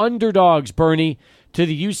 3.5-point underdogs, Bernie, to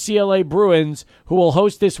the UCLA Bruins, who will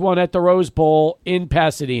host this one at the Rose Bowl in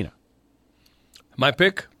Pasadena. My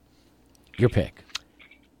pick? Your pick.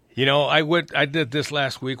 I did this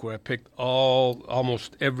last week where I picked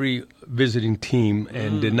almost every visiting team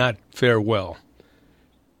and did not fare well.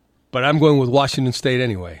 But I'm going with Washington State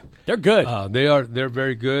anyway. They're good. They're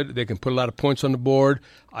very good. They can put a lot of points on the board.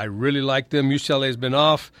 I really like them. UCLA's been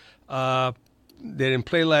off. They didn't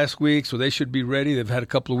play last week, so they should be ready. They've had a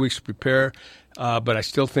couple of weeks to prepare. But I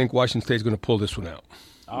still think Washington State's going to pull this one out.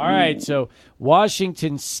 All right, so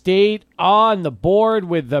Washington State on the board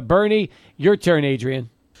with Bernie. Your turn, Adrian.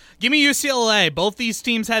 Give me UCLA. Both these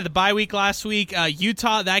teams had the bye week last week.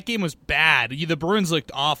 Utah, that game was bad. The Bruins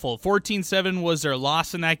looked awful. 14-7 was their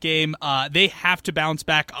loss in that game. They have to bounce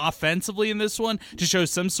back offensively in this one to show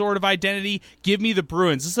some sort of identity. Give me the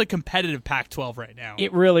Bruins. This is a competitive Pac-12 right now.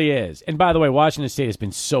 It really is. And by the way, Washington State has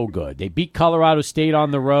been so good. They beat Colorado State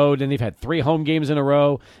on the road, and they've had 3 home games in a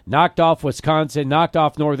row, knocked off Wisconsin, knocked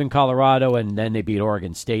off Northern Colorado, and then they beat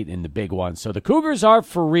Oregon State in the big one. So the Cougars are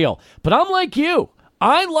for real. But I'm like you.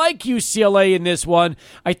 I like UCLA in this one.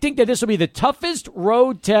 I think that this will be the toughest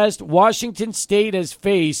road test Washington State has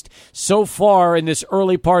faced so far in this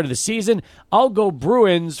early part of the season. I'll go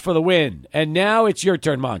Bruins for the win. And now it's your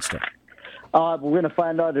turn, Monster. We're going to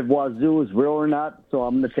find out if Wazoo is real or not, so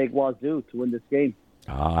I'm going to take Wazoo to win this game.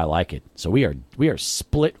 I like it. So we are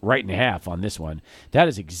split right in half on this one. That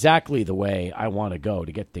is exactly the way I want to go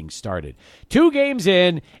to get things started. 2 games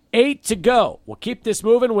in, 8 to go. We'll keep this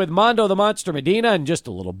moving with Mondo the Monster Medina in just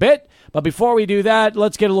a little bit. But before we do that,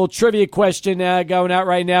 let's get a little trivia question going out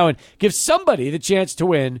right now and give somebody the chance to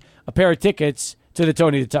win a pair of tickets to the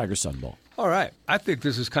Tony the Tiger Sun Bowl. All right. I think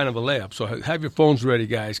this is kind of a layup. So have your phones ready,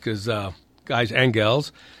 guys, guys and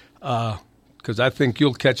gals, because I think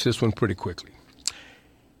you'll catch this one pretty quickly.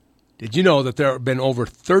 Did you know that there have been over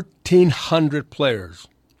 1,300 players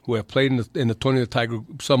who have played in the Tony the Tiger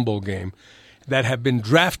Sun Bowl game that have been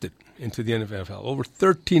drafted into the NFL? Over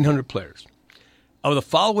 1,300 players. Of the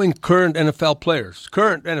following current NFL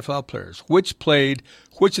players,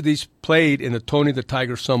 which of these played in the Tony the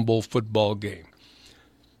Tiger Sun Bowl football game?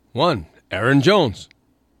 1, Aaron Jones.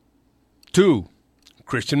 2,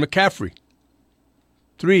 Christian McCaffrey.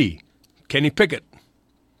 3, Kenny Pickett.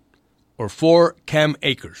 Or 4, Cam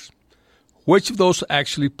Akers. Which of those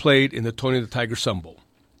actually played in the Tony the Tiger Sun Bowl?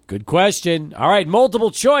 Good question. All right, multiple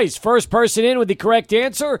choice. First person in with the correct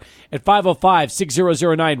answer at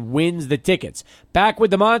 505-6009 wins the tickets. Back with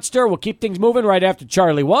the Monster. We'll keep things moving right after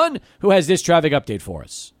Charlie 1, who has this traffic update for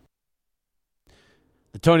us.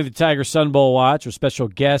 The Tony the Tiger Sun Bowl watch with special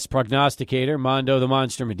guest prognosticator Mondo the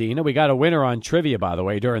Monster Medina. We got a winner on trivia, by the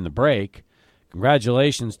way, during the break.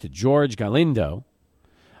 Congratulations to George Galindo.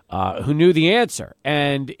 Who knew the answer.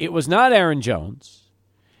 And it was not Aaron Jones,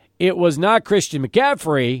 it was not Christian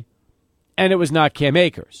McCaffrey, and it was not Cam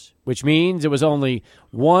Akers, which means it was only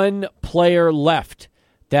one player left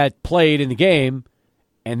that played in the game,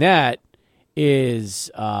 and that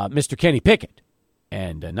is Mr. Kenny Pickett.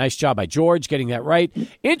 And a nice job by George getting that right.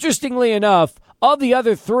 Interestingly enough, of the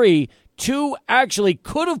other 3, 2 actually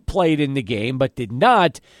could have played in the game but did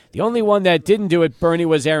not. The only one that didn't do it, Bernie,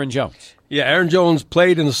 was Aaron Jones. Yeah, Aaron Jones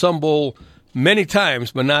played in the Sun Bowl many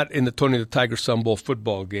times, but not in the Tony the Tiger Sun Bowl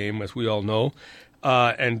football game, as we all know.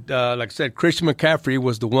 And like I said, Christian McCaffrey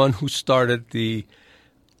was the one who started the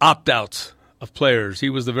opt-outs of players. He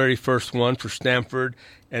was the very first one for Stanford.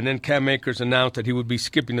 And then Cam Akers announced that he would be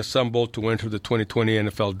skipping the Sun Bowl to enter the 2020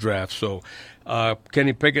 NFL Draft. So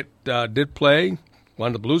Kenny Pickett did play,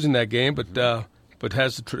 wound up losing that game, but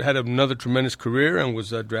had another tremendous career and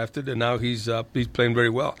was drafted, and now he's playing very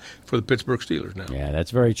well for the Pittsburgh Steelers now. Yeah,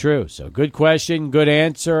 that's very true. So good question, good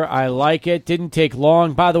answer. I like it. Didn't take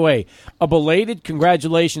long. By the way, a belated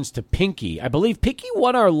congratulations to Pinky. I believe Pinky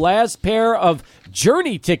won our last pair of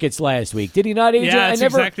Journey tickets last week. Did he not, Adrian? Yeah, that's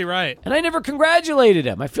exactly right. And I never congratulated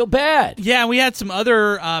him. I feel bad. Yeah, we had some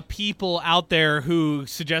other people out there who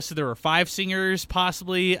suggested there were 5 singers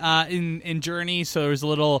possibly in Journey, so there was a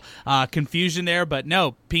little confusion there. But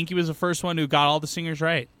no, Pinky was the first one who got all the singers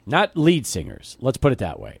right. Not lead singers. Let's put it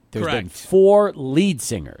that way. There's Correct. been 4 lead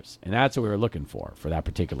singers, and that's what we were looking for that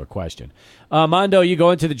particular question. Mondo, you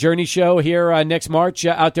going to the Journey show here next March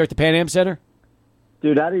out there at the Pan Am Center?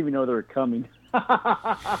 Dude, I didn't even know they were coming.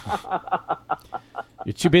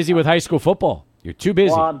 You're too busy with high school football. You're too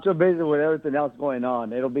busy. Well, I'm too busy with everything else going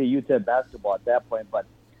on. It'll be UTEP basketball at that point. But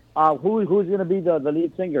who's going to be the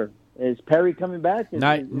lead singer? Is Perry coming back?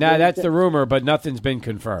 That's the rumor, but nothing's been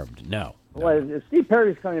confirmed. No. Well, if Steve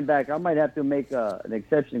Perry's coming back, I might have to make an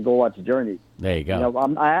exception and go watch Journey. There you go. You know,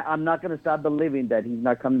 I'm not going to stop believing that he's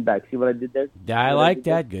not coming back. See what I did there? I like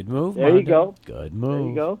that. Good move, There Mondo. you go. Good move. There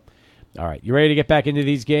you go. All right, you ready to get back into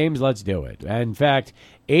these games? Let's do it. In fact,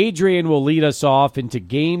 Adrian will lead us off into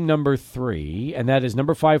game number 3, and that is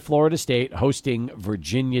number 5 Florida State hosting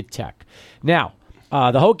Virginia Tech. Now,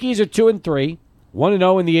 the Hokies are 2-3,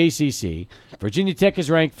 1-0 in the ACC. Virginia Tech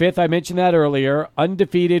is ranked 5th. I mentioned that earlier.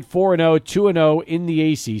 Undefeated, 4-0, 2-0 in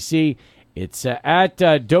the ACC. It's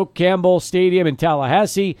at Doak Campbell Stadium in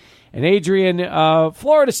Tallahassee. And Adrian,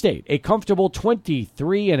 Florida State, a comfortable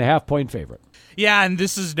 23.5-point favorite. Yeah, and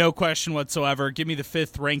this is no question whatsoever. Give me the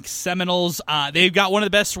 5th-ranked Seminoles. They've got one of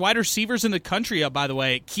the best wide receivers in the country, by the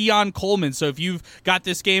way, Keon Coleman. So if you've got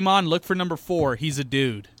this game on, look for number 4. He's a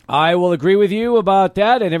dude. I will agree with you about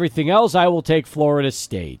that, and everything else, I will take Florida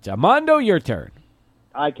State. Armando, your turn.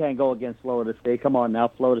 I can't go against Florida State. Come on now,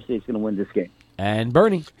 Florida State's going to win this game. And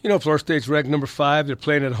Bernie. Florida State's ranked number 5. They're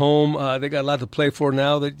playing at home. They got a lot to play for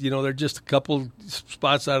now. That they're just a couple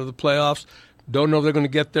spots out of the playoffs. Don't know if they're going to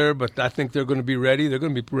get there, but I think they're going to be ready. They're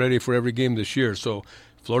going to be ready for every game this year. So,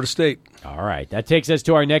 Florida State. All right. That takes us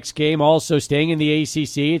to our next game, also staying in the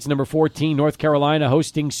ACC. It's number 14, North Carolina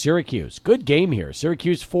hosting Syracuse. Good game here.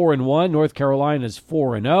 Syracuse 4-1. North Carolina's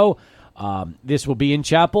 4-0. This will be in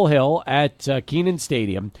Chapel Hill at Kenan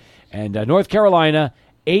Stadium. And North Carolina,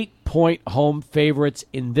 8-point home favorites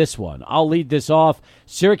in this one. I'll lead this off.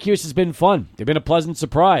 Syracuse has been fun. They've been a pleasant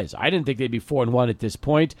surprise. I didn't think they'd be 4-1 at this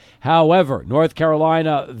point. However, North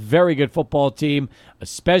Carolina, very good football team,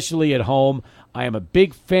 especially at home. I am a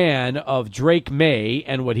big fan of Drake May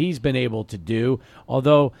and what he's been able to do,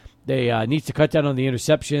 although they need to cut down on the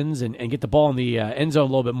interceptions and get the ball in the end zone a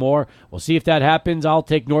little bit more. We'll see if that happens. I'll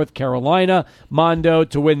take North Carolina, Mondo,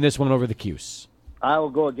 to win this one over the Cuse. I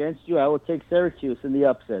will go against you. I will take Syracuse in the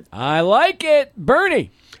upset. I like it.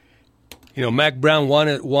 Bernie. Mac Brown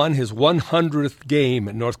won his 100th game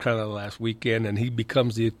at North Carolina last weekend, and he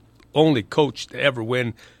becomes the only coach to ever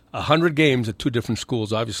win 100 games at 2 different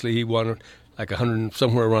schools. Obviously, he won like 100,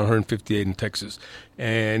 somewhere around 158 in Texas,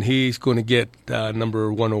 and he's going to get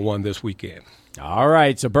number 101 this weekend. All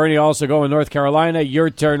right, so Bernie also going North Carolina. Your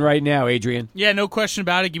turn right now, Adrian. Yeah, no question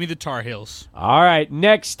about it. Give me the Tar Heels. All right,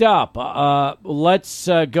 next up, let's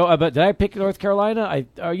go. But did I pick North Carolina?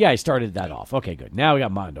 I started that off. Okay, good. Now we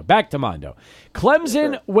got Mondo. Back to Mondo.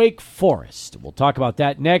 Clemson, Wake Forest. We'll talk about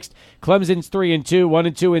that next. Clemson's 3-2,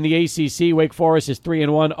 1-2 in the ACC. Wake Forest is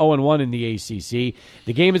 3-1, 0-1 in the ACC.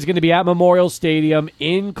 The game is going to be at Memorial Stadium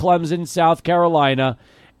in Clemson, South Carolina.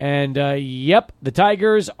 And, the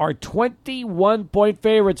Tigers are 21-point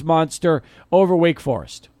favorites, Monster, over Wake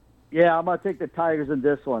Forest. Yeah, I'm going to take the Tigers in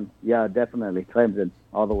this one. Yeah, definitely. Clemson,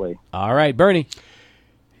 all the way. All right, Bernie.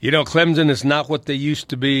 Clemson is not what they used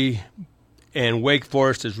to be, and Wake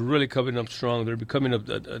Forest is really coming up strong. They're becoming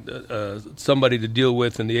somebody to deal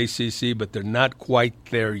with in the ACC, but they're not quite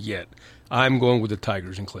there yet. I'm going with the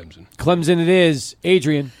Tigers in Clemson. Clemson it is.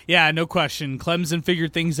 Adrian. Yeah, no question. Clemson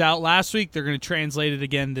figured things out last week. They're going to translate it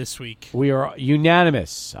again this week. We are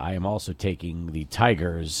unanimous. I am also taking the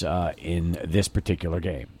Tigers in this particular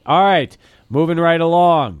game. All right, moving right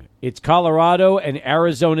along. It's Colorado and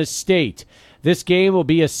Arizona State. This game will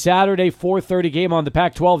be a Saturday 4:30 game on the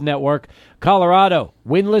Pac-12 network. Colorado,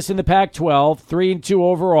 winless in the Pac-12, 3-2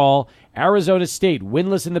 overall. Arizona State,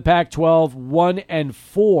 winless in the Pac-12,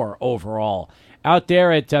 1-4 overall. Out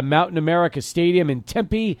there at Mountain America Stadium in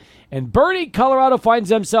Tempe. And Bernie, Colorado finds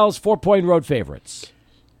themselves 4-point road favorites.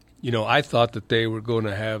 I thought that they were going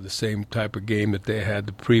to have the same type of game that they had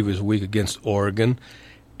the previous week against Oregon.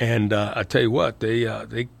 And I tell you what,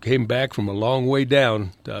 they came back from a long way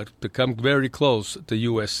down to come very close to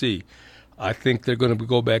USC. I think they're going to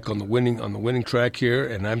go back on the winning track here,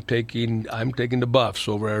 and I'm taking the Buffs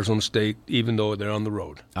over Arizona State, even though they're on the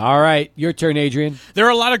road. All right, your turn, Adrian. There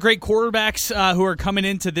are a lot of great quarterbacks who are coming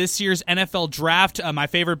into this year's NFL draft. My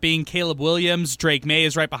favorite being Caleb Williams. Drake May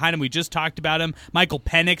is right behind him. We just talked about him. Michael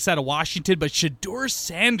Penix out of Washington, but Shedeur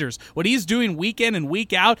Sanders, what he's doing week in and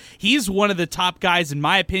week out, he's one of the top guys in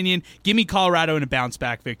my opinion. Give me Colorado in a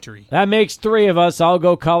bounce-back victory. That makes 3 of us. I'll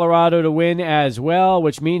go Colorado to win as well,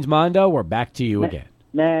 which means, Mondo, we're back to you again.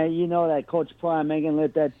 Man, you know that Coach Prime ain't going to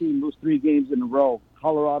let that team lose 3 games in a row.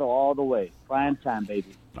 Colorado all the way. Prime time,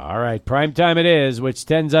 baby. All right, prime time it is, which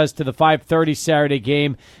sends us to the 5:30 Saturday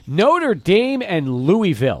game. Notre Dame and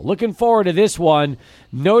Louisville. Looking forward to this one.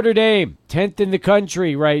 Notre Dame, 10th in the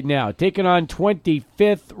country right now, taking on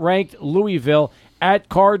 25th ranked Louisville at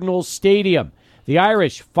Cardinals Stadium. The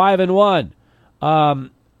Irish, 5-1.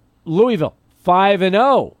 Louisville,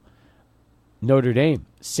 5-0. Notre Dame,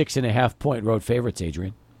 6.5-point road favorites,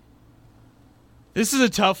 Adrian. This is a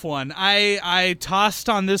tough one. I tossed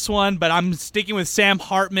on this one, but I'm sticking with Sam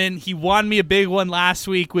Hartman. He won me a big one last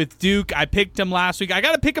week with Duke. I picked him last week. I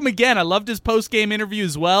got to pick him again. I loved his post-game interview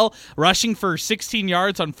as well, rushing for 16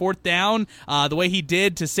 yards on 4th down, the way he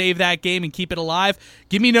did to save that game and keep it alive.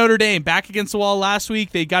 Give me Notre Dame. Back against the wall last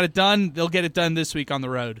week. They got it done. They'll get it done this week on the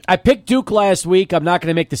road. I picked Duke last week. I'm not going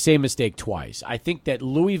to make the same mistake twice. I think that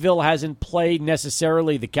Louisville hasn't played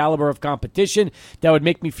necessarily the caliber of competition that would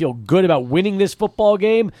make me feel good about winning this football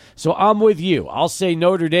game. So I'm with you. I'll say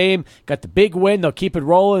Notre Dame got the big win. They'll keep it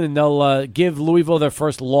rolling, and they'll give Louisville their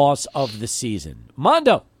first loss of the season.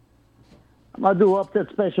 Mondo. I'm going to do upset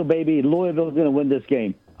special, baby. Louisville's going to win this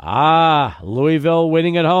game. Louisville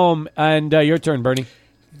winning at home. And your turn, Bernie.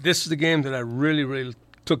 This is the game that I really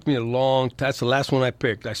took me a long. That's the last one I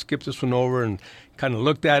picked. I skipped this one over and kind of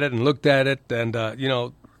looked at it, and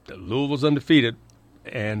Louisville's undefeated,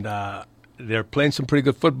 and they're playing some pretty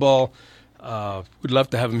good football. We'd love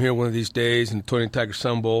to have them here one of these days in the Tony Tiger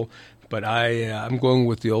Sun Bowl, but I'm going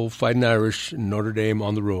with the old Fighting Irish, Notre Dame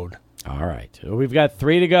on the road. All right. We've got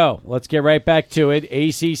 3 to go. Let's get right back to it.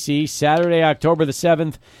 ACC, Saturday, October the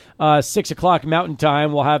 7th, 6 o'clock Mountain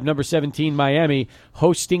Time. We'll have number 17, Miami,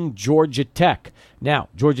 hosting Georgia Tech. Now,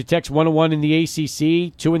 Georgia Tech's 1-1 in the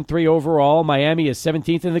ACC, 2-3 overall. Miami is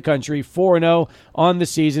 17th in the country, 4-0 on the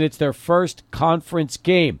season. It's their first conference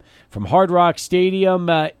game. From Hard Rock Stadium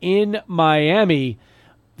in Miami,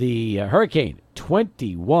 the Hurricane,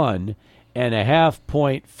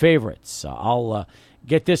 21.5-point favorites. I'll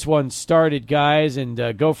get this one started, guys,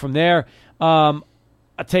 and go from there. I'll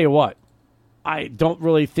tell you what, I don't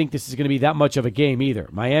really think this is going to be that much of a game either.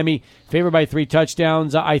 Miami favored by 3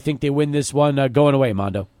 touchdowns. I think they win this one going away,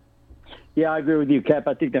 Mondo. Yeah, I agree with you, Cap.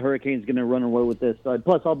 I think the Hurricane's going to run away with this.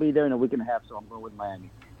 Plus, I'll be there in a week and a half, so I'm going with Miami.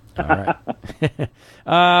 All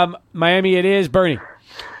right. Miami it is. Bernie.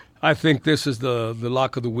 I think this is the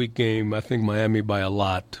lock of the week game. I think Miami by a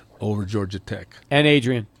lot over Georgia Tech. And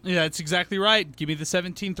Adrian. Yeah, that's exactly right. Give me the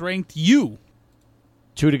 17th ranked U.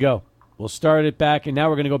 2 to go. We'll start it back, and now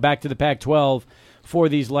we're going to go back to the Pac-12 for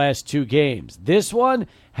these last 2 games. This one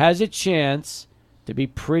has a chance to be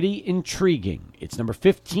pretty intriguing. It's number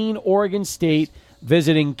 15, Oregon State,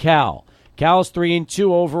 visiting Cal. Cal's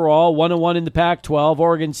 3-2 overall, 1-1 in the Pac-12.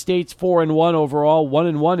 Oregon State's 4-1 overall,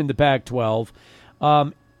 1-1 in the Pac-12.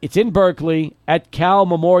 It's in Berkeley at Cal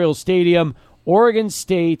Memorial Stadium. Oregon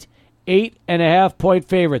State, 8.5-point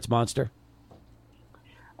favorites, Monster.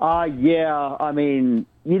 Yeah, I mean,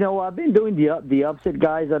 I've been doing the upset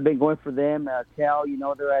guys. I've been going for them. Cal,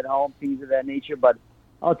 they're at home, things of that nature. But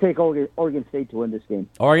I'll take Oregon State to win this game.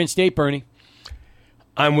 Oregon State, Bernie.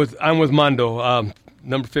 I'm with Mondo.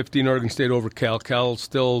 Number 15, Oregon State over Cal. Cal's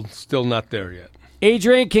still not there yet.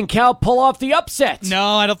 Adrian, can Cal pull off the upset?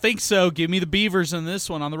 No, I don't think so. Give me the Beavers in this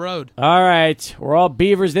one on the road. All right. We're all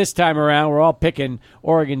Beavers this time around. We're all picking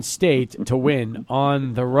Oregon State to win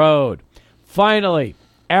on the road. Finally,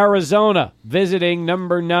 Arizona visiting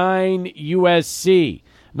number 9 USC.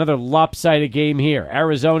 Another lopsided game here.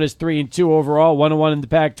 Arizona's 3-2 overall, 1-1 in the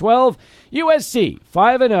Pac-12. USC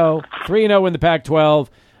 5-0, 3-0 in the Pac-12.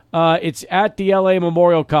 It's at the LA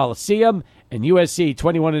Memorial Coliseum, and USC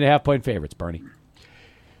 21.5-point favorites. Bernie.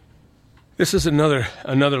 This is another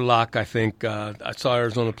lock, I think. I saw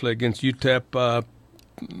Arizona play against UTEP.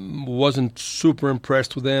 Wasn't super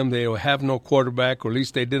impressed with them. They have no quarterback, or at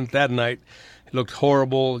least they didn't that night. It looked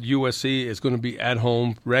horrible. USC is going to be at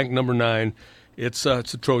home, ranked number 9. It's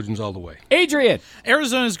the Trojans all the way. Adrian.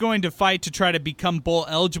 Arizona's going to fight to try to become bowl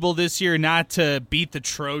eligible this year, not to beat the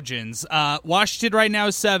Trojans. Washington right now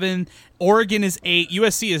is 7. Oregon is 8.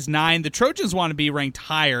 USC is 9. The Trojans want to be ranked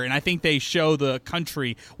higher, and I think they show the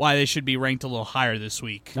country why they should be ranked a little higher this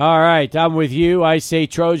week. All right, I'm with you. I say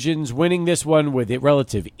Trojans winning this one with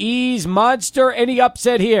relative ease. Monster, any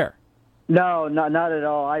upset here? No, not at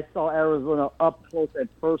all. I saw Arizona up close and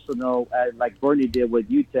personal, like Bernie did with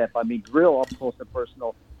UTEP. I mean, real up close and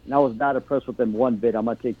personal. And I was not impressed with them one bit. I'm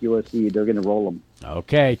going to take USC. They're going to roll them.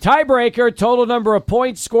 Okay. Tiebreaker, total number of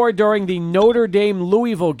points scored during the Notre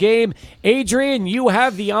Dame-Louisville game. Adrian, you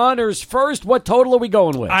have the honors first. What total are we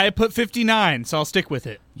going with? I put 59, so I'll stick with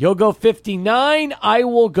it. You'll go 59. I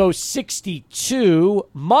will go 62.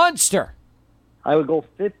 Monster. I would go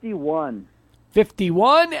 51.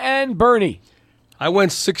 51, and Bernie. I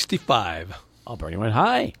went 65. Oh, Bernie went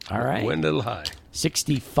high. All right. Went a little high.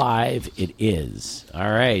 65 it is.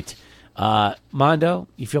 All right. Mondo,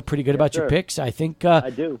 you feel pretty good about your picks? I think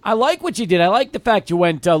I do. I like what you did. I like the fact you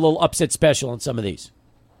went a little upset special on some of these.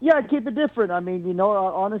 Yeah, keep it different. I mean,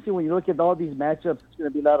 honestly, when you look at all these matchups, it's going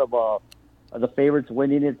to be a lot of the favorites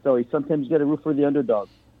winning it, so sometimes you got to root for the underdog.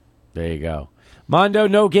 There you go. Mondo,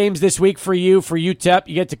 no games this week for you, for UTEP.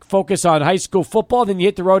 You get to focus on high school football, then you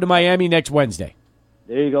hit the road to Miami next Wednesday.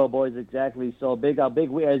 There you go, boys. Exactly. So big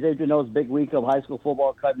week, as Adrian knows, big week of high school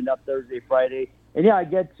football coming up Thursday, Friday. And, yeah, I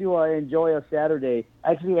get to enjoy a Saturday.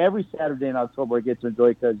 Actually, every Saturday in October I get to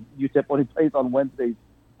enjoy because UTEP only plays on Wednesdays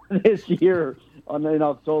this year in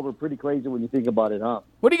October. Pretty crazy when you think about it, huh?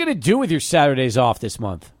 What are you going to do with your Saturdays off this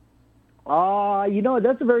month?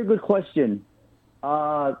 That's a very good question.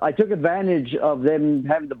 I took advantage of them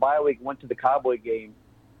having the bye week, went to the Cowboy game.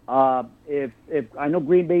 If I know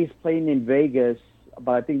Green Bay is playing in Vegas,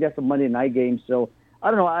 but I think that's a Monday night game. So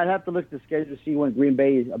I don't know. I'd have to look at the schedule to see when Green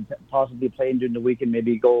Bay is possibly playing during the weekend.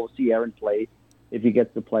 Maybe go see Aaron play if he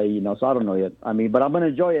gets to play. So I don't know yet. But I'm going to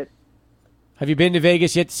enjoy it. Have you been to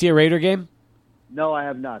Vegas yet to see a Raider game? No, I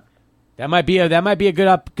have not. That might be a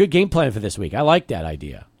good game plan for this week. I like that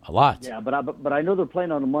idea a lot. Yeah, but I know they're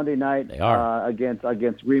playing on a Monday night. They are against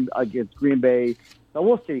Green Bay. So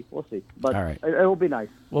we'll see. But all right. It will be nice.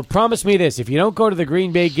 Well, promise me this: if you don't go to the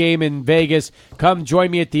Green Bay game in Vegas, come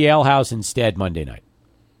join me at the Ale House instead Monday night.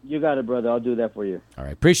 You got it, brother. I'll do that for you. All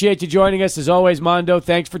right. Appreciate you joining us as always, Mondo.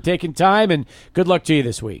 Thanks for taking time, and good luck to you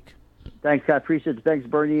this week. Thanks, I appreciate it. Thanks,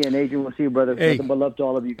 Bernie and Adrian. We'll see you, brother. Hey. Nothing but love to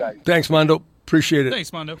all of you guys. Thanks, Mondo. Appreciate it.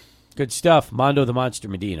 Thanks, Mondo. Good stuff. Mondo the Monster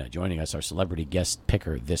Medina joining us, our celebrity guest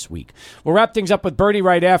picker this week. We'll wrap things up with Bernie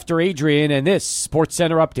right after Adrian and this Sports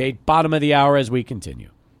Center update, bottom of the hour as we continue.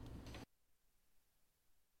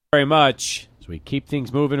 Very much. So we keep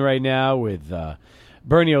things moving right now with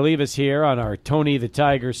Bernie Olivas here on our Tony the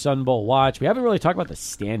Tiger Sun Bowl watch. We haven't really talked about the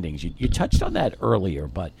standings. You touched on that earlier,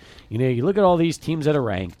 but you look at all these teams that are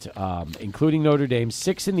ranked, including Notre Dame,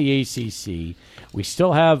 6 in the ACC. We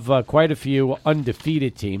still have quite a few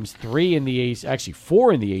undefeated teams, 4 in the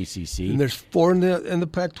ACC. And there's 4 in the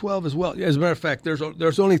Pac-12 as well. As a matter of fact,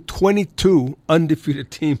 there's only 22 undefeated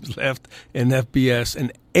teams left in FBS,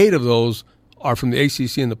 and 8 of those are from the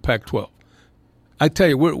ACC and the Pac-12. I tell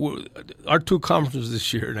you, our 2 conferences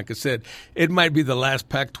this year, like I said, it might be the last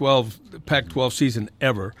Pac-12 season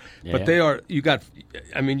ever. Yeah, but they are. You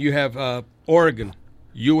have Oregon,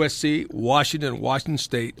 USC, Washington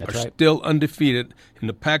State That's right. Still undefeated in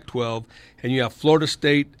the Pac-12, and you have Florida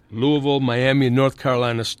State, Louisville, Miami, and North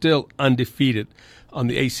Carolina still undefeated on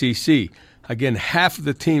the ACC. Again, half of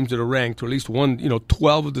the teams that are ranked, or at least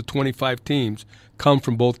 12 of the 25 teams, come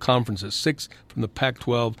from both conferences, 6 from the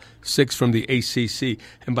Pac-12, 6 from the ACC.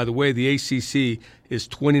 And by the way, the ACC is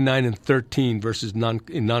 29-13 versus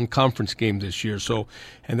non-conference games this year. So,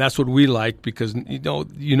 and that's what we like because you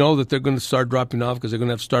know that they're going to start dropping off because they're going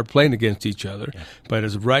to have to start playing against each other. Yeah. But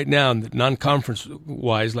as of right now, non-conference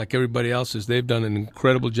wise, like everybody else's, they've done an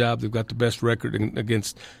incredible job. They've got the best record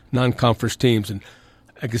against non-conference teams. And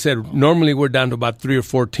like I said, normally we're down to about 3 or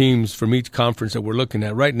 4 teams from each conference that we're looking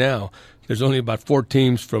at. Right now, there's only about 4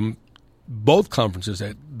 teams from both conferences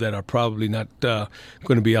that are probably not going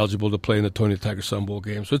to be eligible to play in the Tony the Tiger Sun Bowl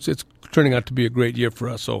game. So it's turning out to be a great year for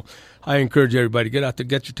us. So I encourage everybody, get out there,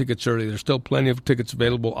 get your tickets early. There's still plenty of tickets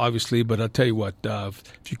available, obviously, but I'll tell you what,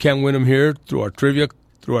 if you can't win them here through our trivia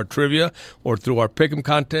or through our pick'em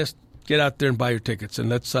contest, get out there and buy your tickets, and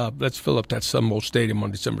let's fill up that Sun Bowl Stadium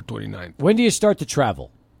on December 29th. When do you start to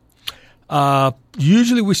travel?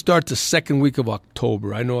 Usually we start the second week of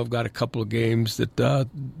October. I know I've got a couple of games that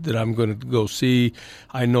I'm going to go see.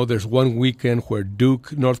 I know there's one weekend where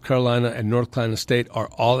Duke, North Carolina, and North Carolina State are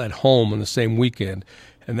all at home on the same weekend,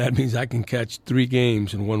 and that means I can catch 3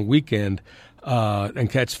 games in one weekend. And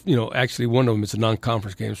catch, actually one of them is a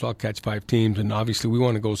non-conference game, so I'll catch 5 teams. And obviously we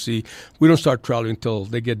want to go see. We don't start traveling until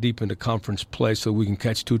they get deep into conference play so we can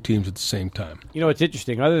catch 2 teams at the same time. It's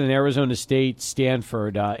interesting. Other than Arizona State,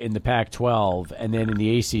 Stanford in the Pac-12, and then in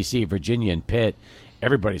the ACC, Virginia and Pitt,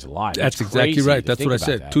 everybody's alive. That's exactly right. That's what I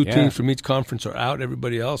said. 2 teams from each conference are out.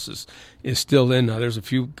 Everybody else is still in. Now, there's a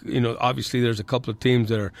few, obviously there's a couple of teams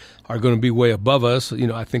that are going to be way above us.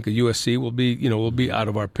 I think a USC will be out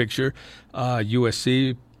of our picture.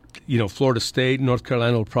 USC, Florida State, North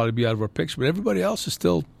Carolina will probably be out of our picture. But everybody else is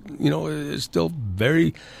still,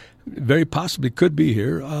 very, very possibly could be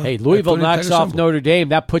here. Hey, Louisville knocks off Notre Dame.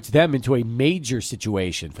 That puts them into a major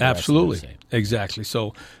situation. For Absolutely. Exactly.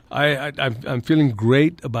 So I'm feeling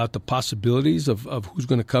great about the possibilities of who's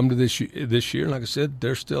going to come to this year. And like I said,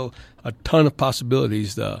 there's still a ton of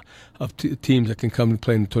possibilities of teams that can come and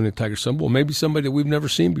play in the Tony the Tiger Sun Bowl. Maybe somebody that we've never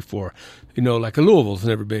seen before. Like a Louisville's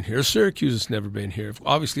never been here. Syracuse has never been here.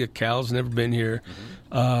 Obviously, a Cal's never been here.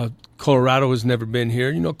 Colorado has never been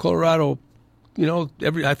here. Colorado.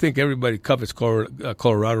 I think everybody covets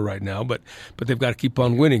Colorado right now, but they've got to keep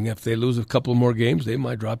on winning. If they lose a couple more games, they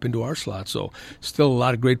might drop into our slot. So still a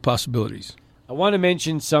lot of great possibilities. I want to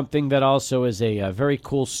mention something that also is a very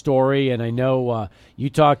cool story, and I know you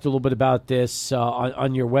talked a little bit about this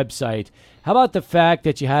on your website. How about the fact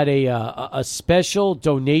that you had a special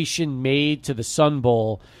donation made to the Sun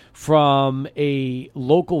Bowl from a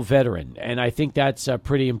local veteran, and I think that's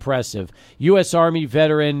pretty impressive. U.S. Army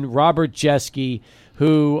veteran Robert Jeske,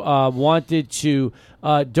 who wanted to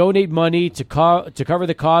donate money to cover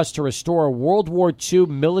the cost to restore a World War II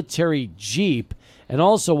military Jeep, and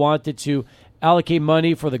also wanted to allocate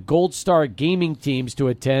money for the Gold Star gaming teams to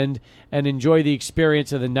attend and enjoy the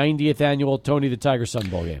experience of the 90th annual Tony the Tiger Sun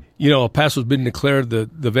Bowl game. You know, El Paso's been declared the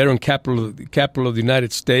veteran capital of the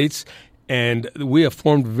United States, and we have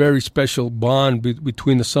formed a very special bond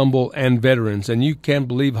between the Sun Bowl and veterans. And you can't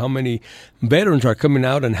believe how many veterans are coming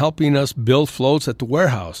out and helping us build floats at the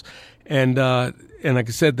warehouse. And like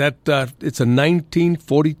I said, that it's a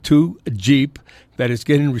 1942 Jeep that is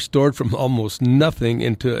getting restored from almost nothing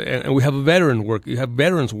and we have you have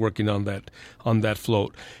veterans working on that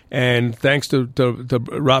float. And thanks to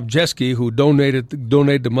Rob Jeske, who donated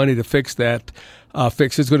the money to fix that.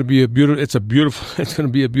 It's going to be it's going to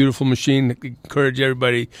be a beautiful machine. I encourage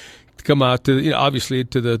everybody to come out to, obviously,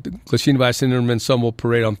 to the Glasheen Vice Interman Sun Bowl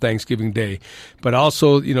Parade on Thanksgiving Day, but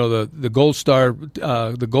also, the Gold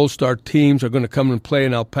Star teams are going to come and play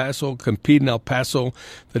in El Paso, compete in El Paso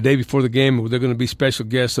the day before the game. They're going to be special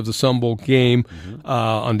guests of the Sun Bowl game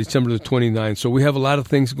on December the 29th. So we have a lot of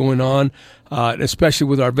things going on, especially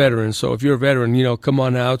with our veterans. So if you're a veteran, come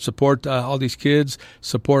on out, support all these kids,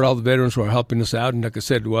 support all the veterans who are helping us out. And like I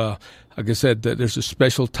said, there's a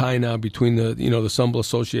special tie now between the Sun Bowl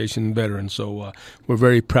Association and veterans. So we're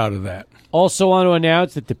very proud of that. Also want to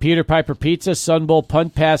announce that the Peter Piper Pizza Sun Bowl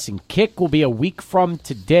Punt, Pass, and Kick will be a week from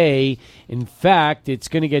today. In fact, it's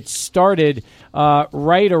going to get started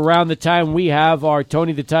right around the time we have our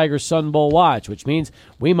Tony the Tiger Sun Bowl watch, which means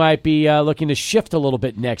we might be looking to shift a little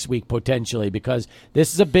bit next week potentially, because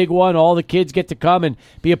this is a big one. All the kids get to come and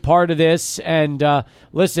be a part of this. And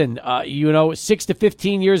listen, 6 to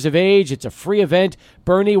 15 years of age, it's a free event.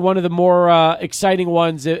 Bernie, one of the more exciting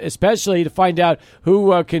ones, especially to find out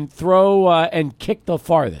who can throw and kick the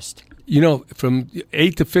farthest. From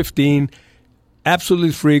 8 to 15,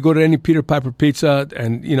 absolutely free. Go to any Peter Piper Pizza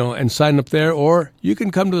and sign up there, or you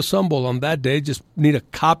can come to the Sun Bowl on that day. Just need a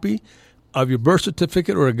copy of your birth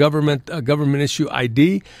certificate or a government issue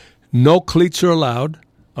ID. No cleats are allowed.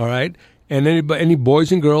 All right, and any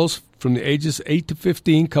boys and girls from the ages 8 to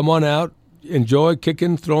 15, come on out, enjoy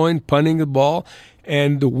kicking, throwing, punting the ball.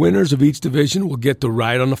 And the winners of each division will get to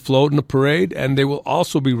ride on the float in the parade, and they will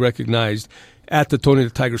also be recognized at the Tony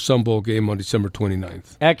the Tiger Sun Bowl game on December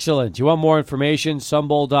 29th. Excellent. You want more information,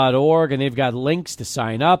 sunbowl.org, and they've got links to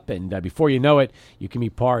sign up. And before you know it, you can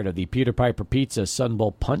be part of the Peter Piper Pizza Sun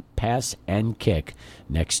Bowl Punt, Pass, and Kick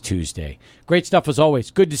next Tuesday. Great stuff as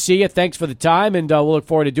always. Good to see you. Thanks for the time, and we'll look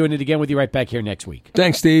forward to doing it again with you right back here next week.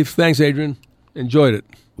 Thanks, Steve. Thanks, Adrian. Enjoyed it.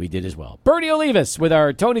 We did as well. Bernie Olivas with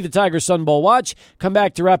our Tony the Tiger Sun Bowl watch. Come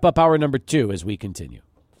back to wrap up hour number 2 as we continue.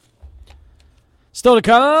 Still to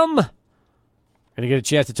come, going to get a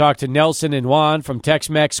chance to talk to Nelson and Juan from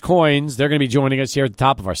Tex-Mex Coins. They're going to be joining us here at the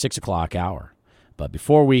top of our 6 o'clock hour. But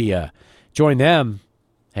before we join them,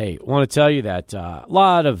 hey, I want to tell you that a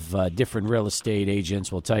lot of different real estate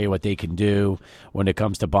agents will tell you what they can do when it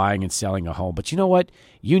comes to buying and selling a home. But you know what?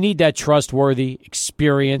 You need that trustworthy,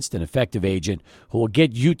 experienced, and effective agent who will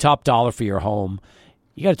get you top dollar for your home.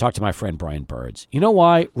 You got to talk to my friend Brian Birds. You know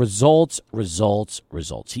why? Results, results,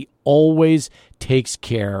 results. He always takes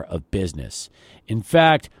care of business. In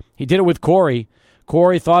fact, he did it with Corey.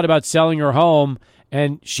 Corey thought about selling her home,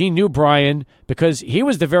 and she knew Brian because he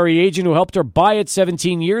was the very agent who helped her buy it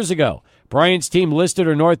 17 years ago. Brian's team listed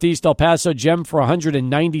her Northeast El Paso gem for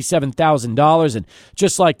 $197,000, and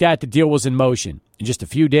just like that, the deal was in motion. In just a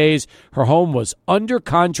few days, her home was under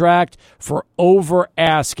contract for over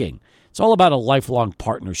asking. It's all about a lifelong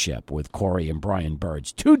partnership with Corey and Brian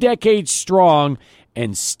Birds. 2 decades strong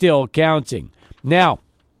and still counting. Now,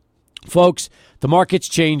 folks, the market's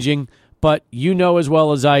changing, but you know as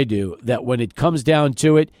well as I do that when it comes down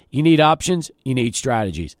to it, you need options, you need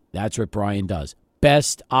strategies. That's what Brian does.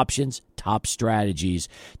 Best options, top strategies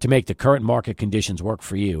to make the current market conditions work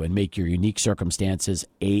for you and make your unique circumstances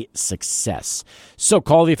a success. So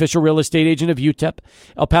call the official real estate agent of UTEP,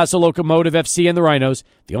 El Paso Locomotive FC, and the Rhinos,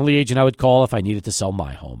 the only agent I would call if I needed to sell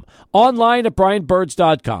my home. Online at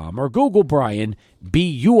brianbirds.com or Google Brian,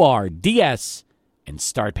 B-U-R-D-S, and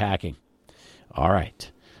start packing. All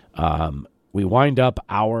right. We wind up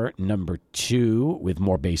hour number 2 with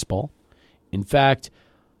more baseball. In fact,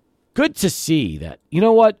 good to see that, you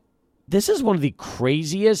know what? This is one of the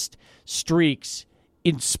craziest streaks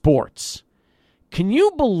in sports. Can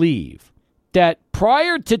you believe that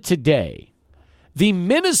prior to today, the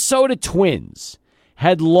Minnesota Twins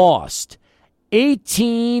had lost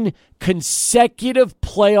 18 consecutive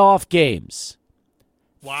playoff games?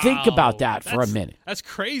 Wow. Think about that for a minute. That's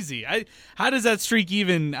crazy. How does that streak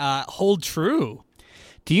even hold true?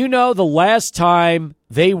 Do you know the last time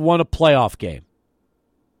they won a playoff game?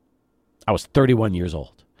 I was 31 years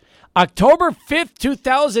old. October 5th,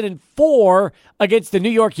 2004, against the New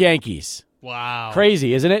York Yankees. Wow.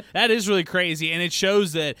 Crazy, isn't it? That is really crazy, and it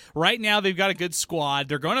shows that right now they've got a good squad.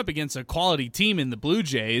 They're going up against a quality team in the Blue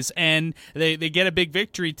Jays, and they get a big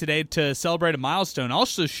victory today to celebrate a milestone.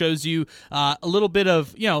 Also shows you a little bit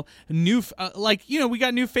of, new, we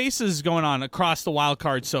got new faces going on across the wild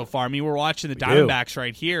card so far. I mean, we're watching the Diamondbacks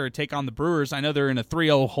right here take on the Brewers. I know they're in a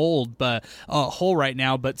 3-0 hole right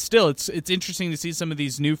now, but still, it's interesting to see some of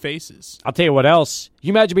these new faces. I'll tell you what else. You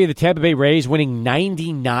imagine being the Tampa Bay Rays winning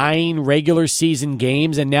 99 regular season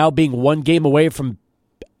games and now being one game away from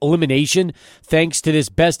elimination thanks to this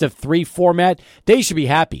best-of-3 format. They should be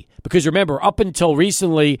happy because, remember, up until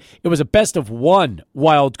recently, it was a best-of-1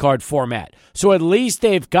 wild card format. So at least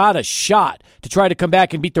they've got a shot to try to come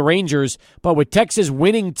back and beat the Rangers. But with Texas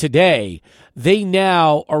winning today, they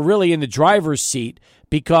now are really in the driver's seat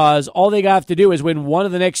because all they have to do is win one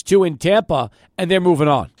of the next two in Tampa, and they're moving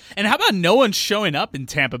on. And how about no one showing up in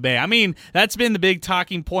Tampa Bay? I mean, that's been the big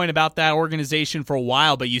talking point about that organization for a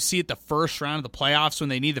while, but you see it the first round of the playoffs when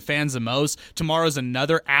they need the fans the most. Tomorrow's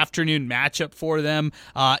another afternoon matchup for them.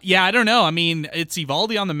 I don't know. I mean, it's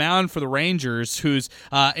Eovaldi on the mound for the Rangers, who's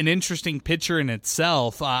an interesting pitcher in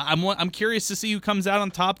itself. I'm curious to see who comes out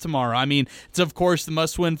on top tomorrow. I mean, it's, of course, the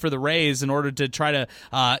must-win for the Rays in order to try to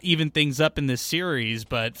even things up in this series.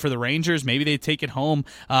 But for the Rangers, maybe they take it home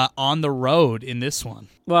on the road in this one.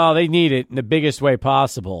 Well, they need it in the biggest way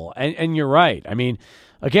possible. And you're right. I mean,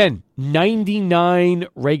 again, 99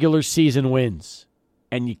 regular season wins.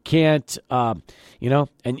 And you can't, and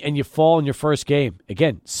you fall in your first game.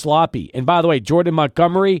 Again, sloppy. And by the way, Jordan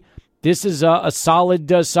Montgomery, this is a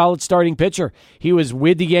solid starting pitcher. He was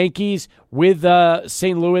with the Yankees, with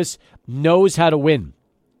St. Louis, knows how to win.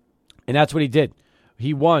 And that's what he did.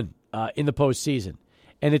 He won in the postseason.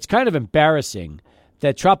 And it's kind of embarrassing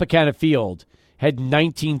that Tropicana Field had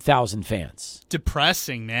 19,000 fans.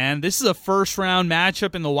 Depressing, man. This is a first-round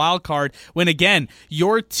matchup in the wild card when, again,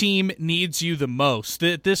 your team needs you the most.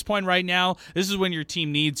 At this point right now, this is when your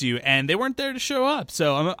team needs you, and they weren't there to show up.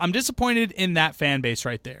 So I'm disappointed in that fan base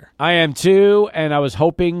right there. I am too, and I was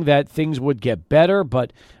hoping that things would get better,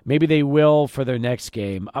 but maybe they will for their next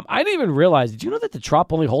game. I didn't even realize, did you know that the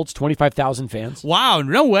Trop only holds 25,000 fans? Wow,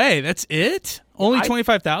 no way. That's it? Only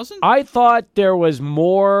 25,000? I thought there was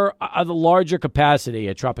more of the larger capacity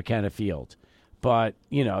at Tropicana Field. But,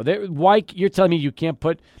 why you're telling me you can't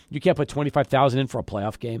put 25,000 in for a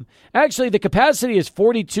playoff game? Actually, the capacity is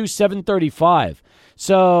 42,735.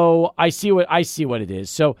 So I see what it is.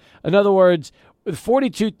 So in other words, with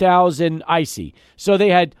 42,000, I see. So they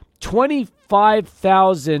had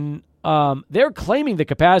 25,000. They're claiming the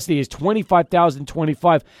capacity is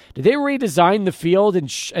 25,025. Did they redesign the field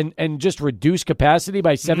and just reduce capacity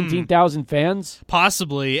by 17,000 fans?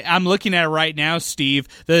 Possibly. I'm looking at it right now, Steve.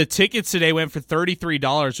 The tickets today went for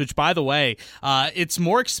 $33, which, by the way, it's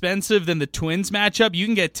more expensive than the Twins matchup. You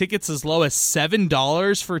can get tickets as low as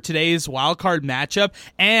 $7 for today's wildcard matchup.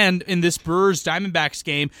 And in this Brewers Diamondbacks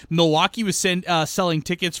game, Milwaukee was selling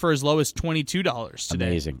tickets for as low as $22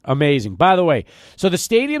 today. Amazing. By the way, so the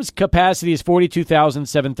stadium's capacity is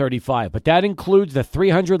 42,735, but that includes the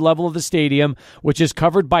 300 level of the stadium, which is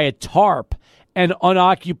covered by a tarp and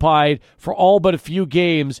unoccupied for all but a few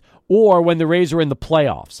games or when the Rays are in the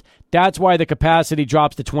playoffs. That's why the capacity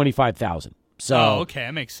drops to 25,000. So, okay,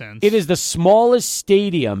 that makes sense. It is the smallest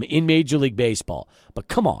stadium in Major League Baseball. But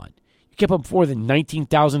come on. You can't put more than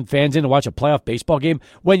 19,000 fans in to watch a playoff baseball game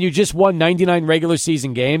when you just won 99 regular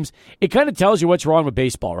season games. It kind of tells you what's wrong with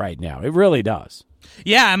baseball right now. It really does.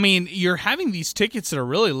 Yeah, I mean, you're having these tickets that are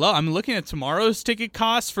really low. I'm looking at tomorrow's ticket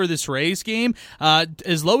costs for this Rays game,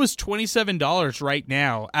 as low as $27 right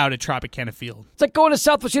now out at Tropicana Field. It's like going to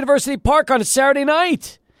Southwest University Park on a Saturday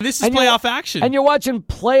night. This is playoff action. And you're watching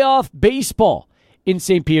playoff baseball in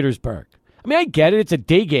St. Petersburg. I mean, I get it. It's a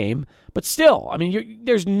day game. But still, I mean,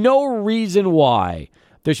 there's no reason why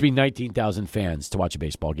there should be 19,000 fans to watch a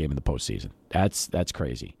baseball game in the postseason. That's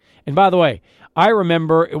crazy. And by the way, I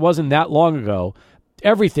remember it wasn't that long ago.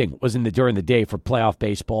 Everything was during the day for playoff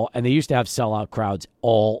baseball, and they used to have sellout crowds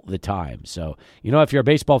all the time. So, if you're a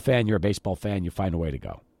baseball fan, you're a baseball fan. You find a way to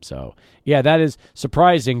go. So, yeah, that is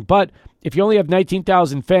surprising. But if you only have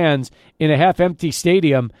 19,000 fans in a half-empty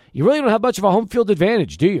stadium, you really don't have much of a home field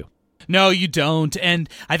advantage, do you? No, you don't. And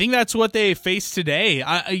I think that's what they face today.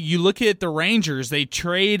 You look at the Rangers, they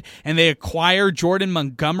trade and they acquire Jordan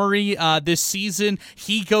Montgomery this season.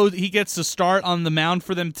 He gets to start on the mound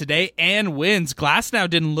for them today and wins. Glasnow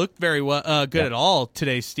didn't look very good at all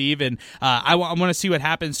today, Steve. And I want to see what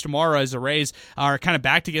happens tomorrow as the Rays are kind of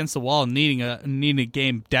backed against the wall and needing a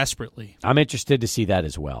game desperately. I'm interested to see that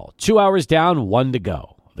as well. 2 hours down, 1 to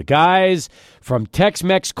go. The guys from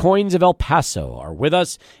Tex-Mex Coins of El Paso are with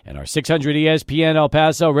us in our 600 ESPN El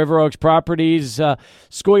Paso River Oaks Properties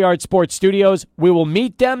Schoolyard Sports Studios. We will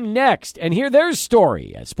meet them next and hear their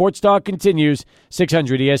story as Sports Talk continues.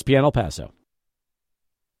 600 ESPN El Paso.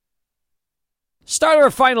 Start our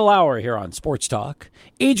final hour here on Sports Talk.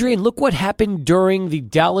 Adrian, look what happened during the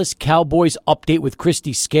Dallas Cowboys update with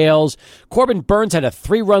Christy Scales. Corbin Burns had a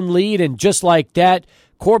 3-run lead, and just like that,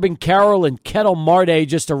 Corbin Carroll and Kettle Marte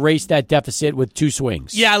just erased that deficit with 2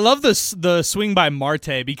 swings. Yeah, I love the swing by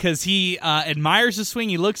Marte because he admires the swing.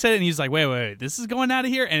 He looks at it and he's like, wait, this is going out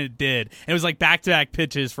of here? And it did. And it was like back-to-back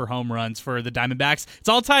pitches for home runs for the Diamondbacks. It's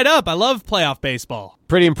all tied up. I love playoff baseball.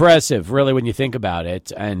 Pretty impressive, really, when you think about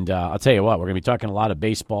it. And I'll tell you what, we're going to be talking a lot of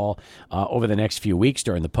baseball over the next few weeks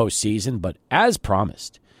during the postseason. But as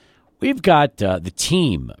promised, we've got the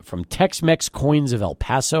team from Tex-Mex Coins of El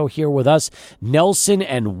Paso here with us, Nelson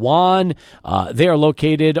and Juan. They are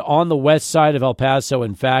located on the west side of El Paso.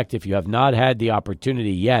 In fact, if you have not had the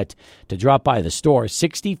opportunity yet to drop by the store,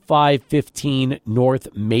 6515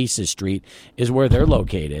 North Mesa Street is where they're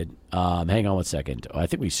located. Hang on one second. I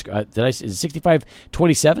think is it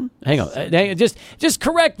 6527? Hang on. Just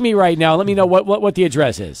correct me right now. Let me know what the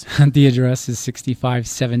address is. The address is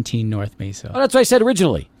 6517 North Mesa. Oh, that's what I said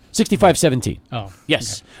originally. 6517. Oh.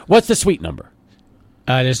 Yes. Okay. What's the suite number?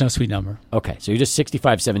 There's no suite number. Okay, so you're just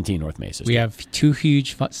 6517 North Mesa. We have 2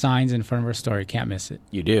 huge signs in front of our store. You can't miss it.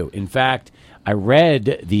 You do. In fact, I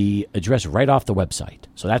read the address right off the website,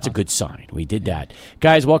 so that's a good sign. We did that.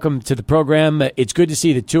 Guys, welcome to the program. It's good to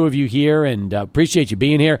see the two of you here, and appreciate you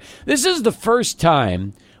being here. This is the first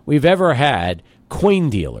time we've ever had coin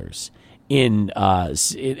dealers in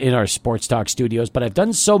our Sports Talk studios, but I've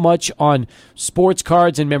done so much on sports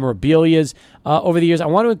cards and memorabilias over the years. I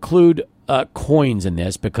want to include coins in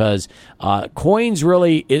this because coins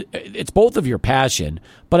really, it's both of your passion,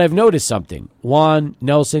 but I've noticed something. Juan,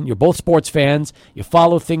 Nelson, you're both sports fans. You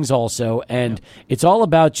follow things also, and it's all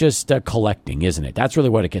about just collecting, isn't it? That's really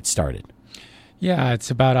what it gets started. Yeah,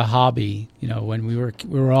 it's about a hobby. You know, when we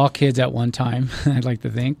were all kids at one time, I'd like to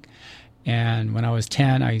think. And when I was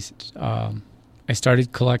 10, I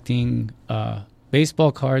started collecting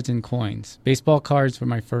baseball cards and coins. Baseball cards were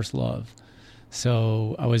my first love.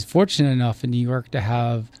 So I was fortunate enough in New York to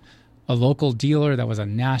have a local dealer that was a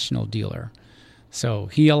national dealer. So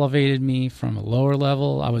he elevated me from a lower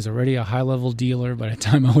level. I was already a high-level dealer by the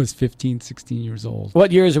time I was 15, 16 years old.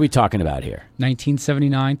 What years are we talking about here?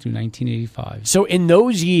 1979 through 1985. So in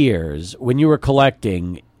those years, when you were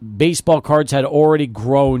collecting, baseball cards had already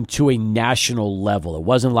grown to a national level. It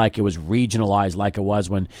wasn't like it was regionalized like it was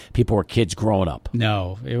when people were kids growing up.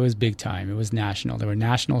 No, it was big time. It was national. There were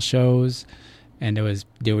national shows, and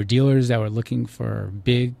there were dealers that were looking for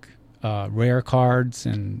big, rare cards,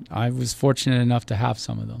 and I was fortunate enough to have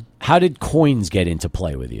some of them. How did coins get into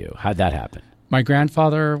play with you? How'd that happen? My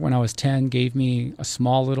grandfather, when I was 10, gave me a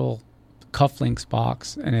small little cufflinks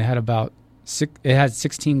box, and it had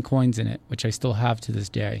 16 coins in it, which I still have to this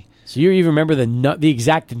day. So you even remember the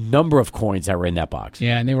exact number of coins that were in that box?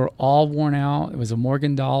 Yeah, and they were all worn out. It was a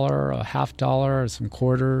Morgan dollar, a $50, some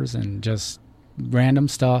quarters, and just random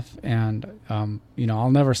stuff. And, I'll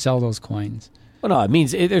never sell those coins. Well, no, it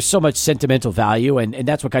means there's so much sentimental value, and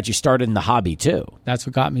that's what got you started in the hobby, too. That's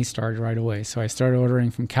what got me started right away. So I started ordering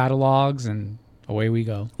from catalogs, and away we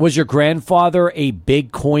go. Was your grandfather a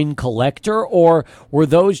big coin collector, or were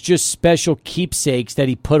those just special keepsakes that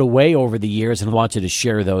he put away over the years and wanted to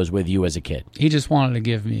share those with you as a kid? He just wanted to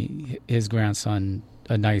give me, his grandson,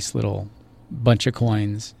 a nice little bunch of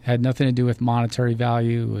coins. It had nothing to do with monetary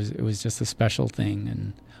value. It was just a special thing,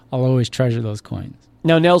 and I'll always treasure those coins.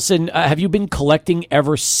 Now, Nelson, have you been collecting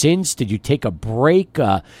ever since? Did you take a break?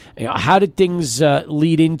 How did things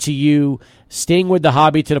lead into you staying with the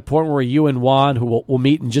hobby to the point where you and Juan, who we'll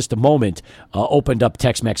meet in just a moment, opened up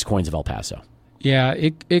Tex-Mex Coins of El Paso? Yeah,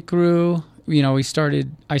 it grew. I started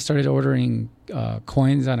ordering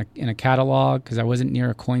coins in a catalog because I wasn't near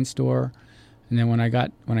a coin store. And then when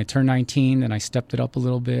I turned 19, then I stepped it up a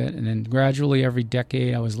little bit. And then gradually every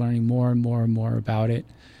decade I was learning more and more and more about it.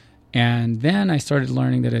 And then I started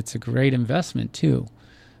learning that it's a great investment too.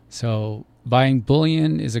 So buying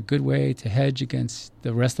bullion is a good way to hedge against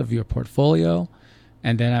the rest of your portfolio.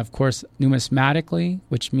 And then, of course, numismatically,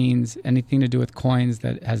 which means anything to do with coins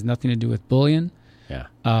that has nothing to do with bullion. Yeah.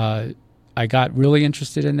 I got really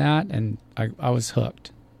interested in that, and I was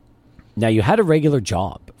hooked. Now, you had a regular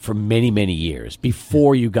job for many, many years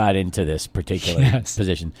before you got into this particular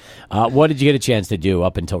position. What did you get a chance to do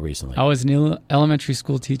up until recently? I was an elementary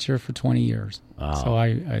school teacher for 20 years. Wow. So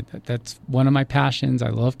I that's one of my passions. I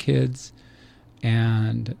love kids.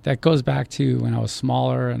 And that goes back to when I was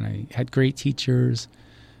smaller and I had great teachers.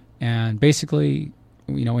 And basically,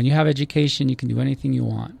 when you have education, you can do anything you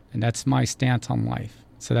want. And that's my stance on life.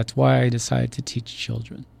 So that's why I decided to teach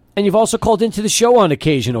children. And you've also called into the show on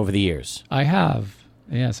occasion over the years. I have.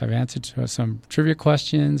 Yes, I've answered some trivia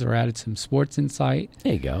questions or added some sports insight.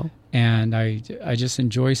 There you go. And I just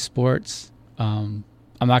enjoy sports. I'm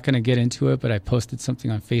not going to get into it, but I posted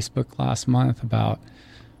something on Facebook last month about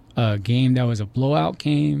a game that was a blowout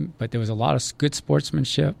game, but there was a lot of good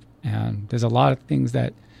sportsmanship, and there's a lot of things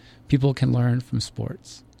that people can learn from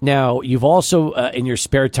sports. Now, you've also, in your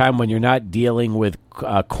spare time, when you're not dealing with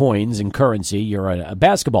coins and currency, you're a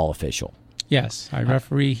basketball official. Yes, I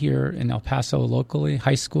referee here in El Paso locally,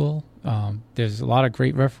 high school. There's a lot of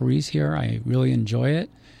great referees here. I really enjoy it.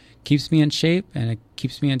 Keeps me in shape, and it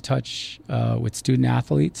keeps me in touch with student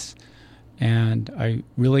athletes, and I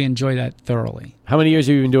really enjoy that thoroughly. How many years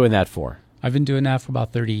have you been doing that for? I've been doing that for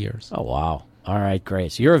about 30 years. Oh, wow. All right,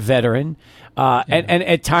 great. So you're a veteran, and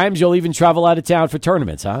at times you'll even travel out of town for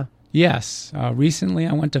tournaments, huh? Yes. Recently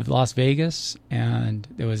I went to Las Vegas, and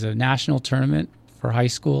there was a national tournament for high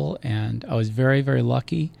school, and I was very, very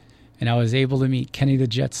lucky, and I was able to meet Kenny the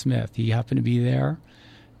Jet Smith. He happened to be there,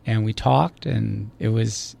 and we talked, and it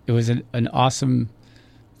was an awesome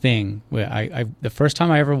thing. The first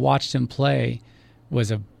time I ever watched him play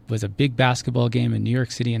was a big basketball game in New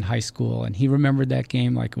York City in high school, and he remembered that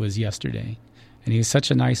game like it was yesterday. And he was such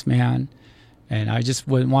a nice man, and I just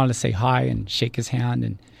wanted to say hi and shake his hand,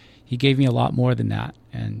 and he gave me a lot more than that.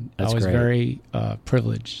 And That's I was great. very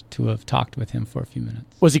privileged to have talked with him for a few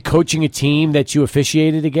minutes. Was he coaching a team that you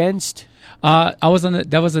officiated against? That was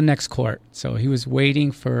the next court. So he was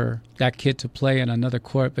waiting for that kid to play on another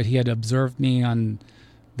court, but he had observed me on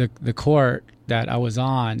the court that I was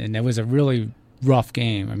on, and it was a really rough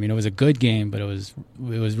game. I mean, it was a good game, but it was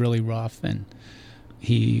really rough, and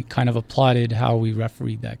he kind of applauded how we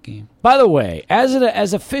refereed that game. By the way,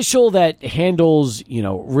 as official that handles,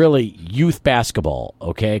 really youth basketball,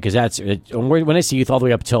 okay? Because that's when I say youth, all the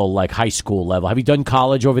way up till like high school level. Have you done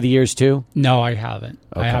college over the years too? No, I haven't.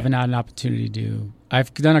 Okay. I haven't had an opportunity to.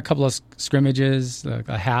 I've done a couple of scrimmages, like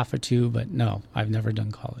a half or two, but no, I've never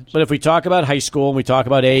done college. But if we talk about high school and we talk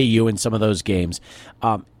about AAU and some of those games,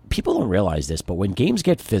 people don't realize this, but when games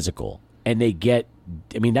get physical and they get,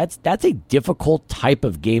 that's a difficult type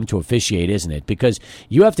of game to officiate, isn't it? Because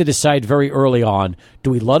you have to decide very early on,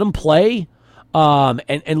 do we let them play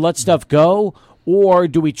and let stuff go, or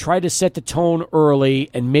do we try to set the tone early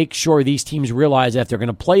and make sure these teams realize that if they're going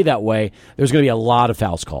to play that way, there's going to be a lot of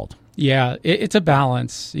fouls called? Yeah, it's a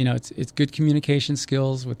balance. It's good communication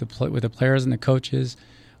skills with the players and the coaches.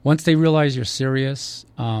 Once they realize you're serious,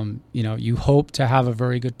 you hope to have a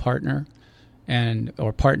very good partner,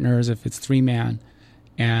 or partners if it's 3-man,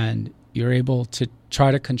 and you're able to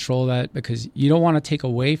try to control that, because you don't want to take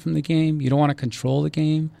away from the game. You don't want to control the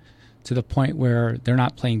game to the point where they're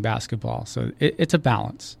not playing basketball. So it's a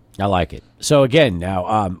balance. I like it. So again,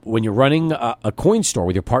 now when you're running a coin store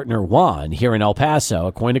with your partner Juan here in El Paso,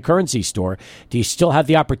 a coin to currency store, do you still have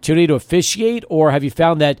the opportunity to officiate, or have you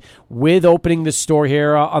found that with opening the store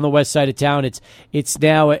here on the west side of town, it's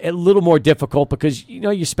now a little more difficult because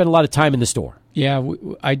you spend a lot of time in the store? Yeah,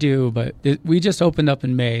 I do, but we just opened up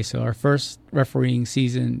in May, so our first refereeing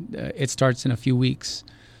season it starts in a few weeks,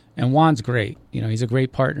 and Juan's great. He's a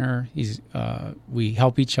great partner. We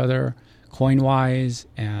help each other coin-wise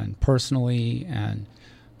and personally, and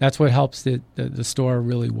that's what helps the store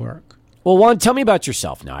really work. Well, Juan, tell me about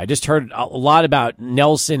yourself now. I just heard a lot about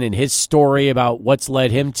Nelson and his story about what's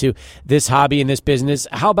led him to this hobby and this business.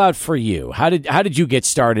 How about for you? How did you get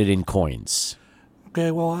started in coins?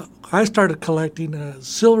 Okay, well, I started collecting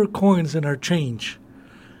silver coins in our change.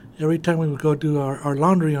 Every time we would go do our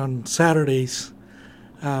laundry on Saturdays,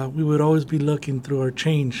 we would always be looking through our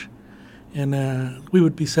change, and we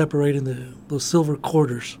would be separating those silver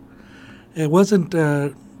quarters. It wasn't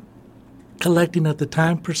collecting at the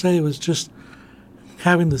time per se. It was just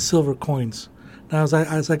having the silver coins. Now,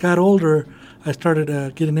 as I got older, I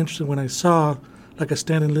started getting interested when I saw like a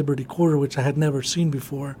Standing Liberty quarter, which I had never seen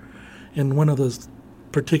before in one of those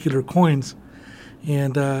particular coins.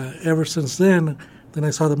 And ever since then I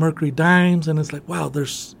saw the Mercury dimes, and it's like, wow,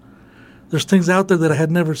 there's things out there that I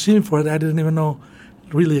had never seen before that I didn't even know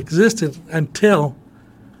really existed until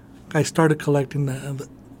I started collecting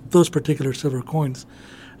those particular silver coins.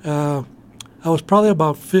 I was probably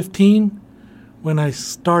about 15 when I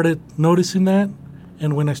started noticing that,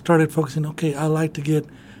 and when I started focusing, okay, I like to get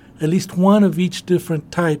at least one of each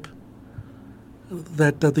different type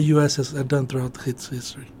that the U.S. has done throughout its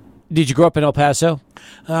history. Did you grow up in El Paso?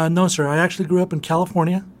 No, sir. I actually grew up in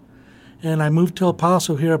California, and I moved to El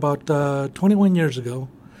Paso here about 21 years ago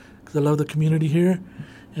because I love the community here,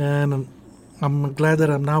 and I'm glad that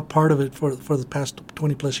I'm now part of it for the past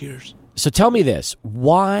 20-plus years. So tell me this: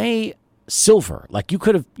 why silver? Like you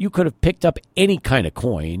could have picked up any kind of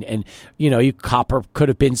coin, and copper could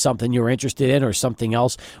have been something you were interested in, or something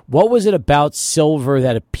else. What was it about silver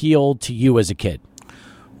that appealed to you as a kid?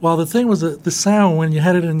 Well, the thing was the sound when you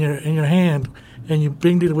had it in your hand and you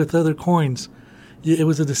binged it with other coins. It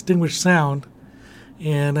was a distinguished sound,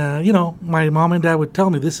 and my mom and dad would tell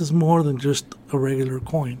me this is more than just a regular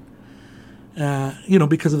coin.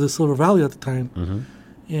 Because of the silver value at the time.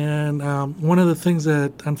 Mm-hmm. And one of the things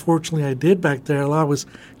that, unfortunately, I did back there a lot was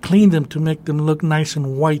clean them to make them look nice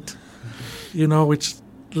and white, which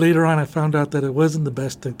later on I found out that it wasn't the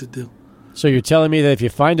best thing to do. So you're telling me that if you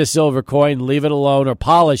find a silver coin, leave it alone or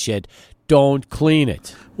polish it, don't clean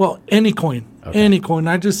it? Well, any coin,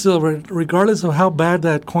 not just silver, regardless of how bad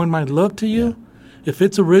that coin might look to you, if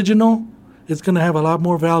it's original, it's going to have a lot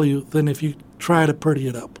more value than if you try to pretty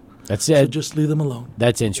it up. That's it. So just leave them alone.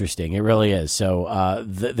 That's interesting. It really is. So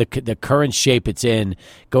the current shape it's in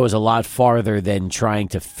goes a lot farther than trying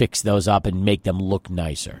to fix those up and make them look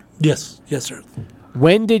nicer. Yes, sir.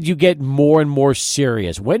 When did you get more and more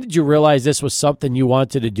serious? When did you realize this was something you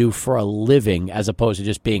wanted to do for a living as opposed to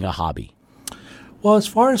just being a hobby? Well, as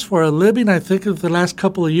far as for a living, I think of the last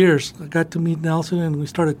couple of years, I got to meet Nelson and we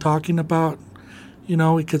started talking about,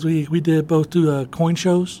 because we did both do coin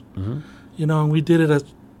shows, and we did it as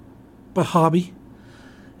a hobby,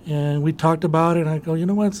 and we talked about it, and I go, you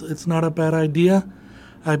know what, it's not a bad idea.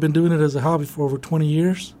 I've been doing it as a hobby for over 20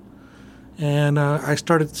 years, and I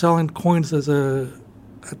started selling coins at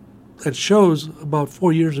shows about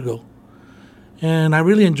 4 years ago, and I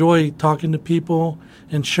really enjoy talking to people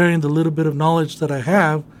and sharing the little bit of knowledge that I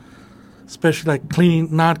have, especially like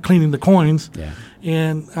not cleaning the coins,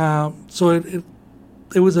 and so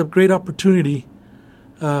it was a great opportunity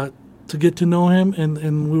to get to know him,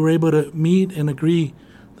 and we were able to meet and agree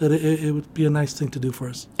that it would be a nice thing to do for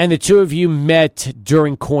us. And the two of you met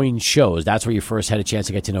during coin shows. That's where you first had a chance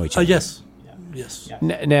to get to know each other. Yes. Yes.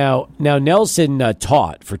 Now Nelson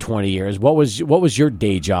taught for 20 years. What was your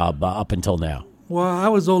day job up until now? Well, I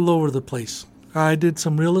was all over the place. I did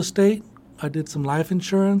some real estate. I did some life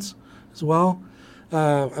insurance as well.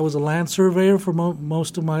 I was a land surveyor for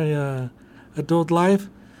most of my adult life,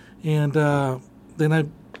 and then I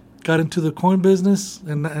got into the coin business,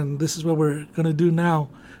 and this is what we're going to do now,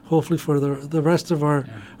 hopefully for the rest of our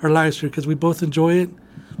lives here, because we both enjoy it,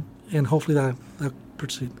 and hopefully that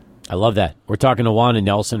proceed. I love that. We're talking to Juan and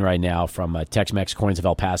Nelson right now from Tex-Mex Coins of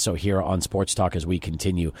El Paso here on Sports Talk as we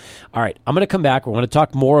continue. All right, I'm going to come back. We're going to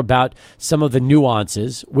talk more about some of the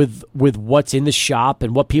nuances with what's in the shop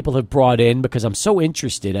and what people have brought in, because I'm so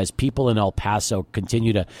interested as people in El Paso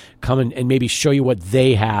continue to come and maybe show you what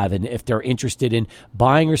they have and if they're interested in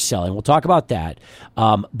buying or selling. We'll talk about that.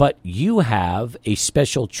 But you have a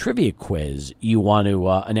special trivia quiz you want to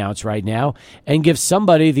announce right now and give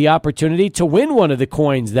somebody the opportunity to win one of the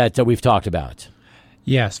coins that we've talked about.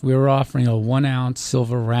 Yes, we were offering a 1-ounce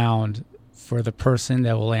silver round for the person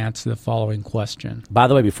that will answer the following question. By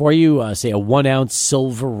the way, before you say a 1-ounce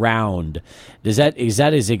silver round, is that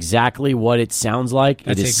exactly what it sounds like?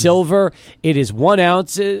 It is silver. It is 1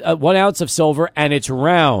 ounce of silver, and it's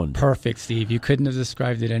round. Perfect, Steve. You couldn't have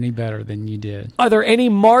described it any better than you did. Are there any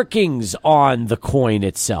markings on the coin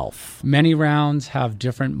itself? Many rounds have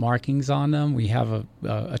different markings on them. We have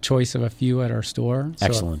a choice of a few at our store. So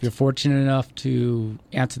excellent. If you're fortunate enough to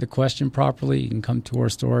answer the question properly, you can come to our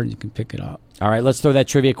store and you can pick it up. All right, let's throw that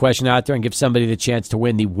trivia question out there and give somebody the chance to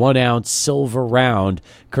win the 1-ounce silver round,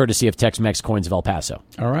 courtesy of Tex-Mex Coins of El Paso.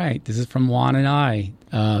 All right, this is from Juan and I.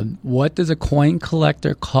 What does a coin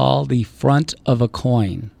collector call the front of a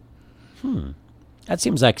coin? That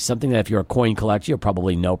seems like something that if you're a coin collector, you'll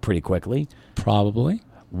probably know pretty quickly. Probably.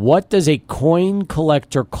 What does a coin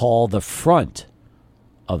collector call the front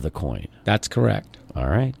of the coin? That's correct. All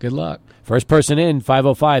right. Good luck. First person in,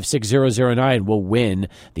 505-6009, will win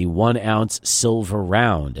the 1-ounce silver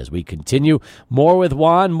round. As we continue, more with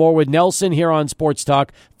Juan, more with Nelson here on Sports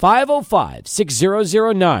Talk.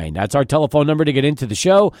 505-6009. That's our telephone number to get into the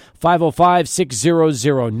show,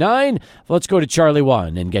 505-6009. Let's go to Charlie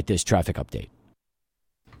 1 and get this traffic update.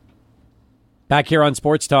 Back here on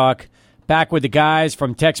Sports Talk, back with the guys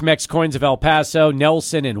from Tex-Mex Coins of El Paso,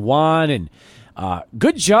 Nelson and Juan. And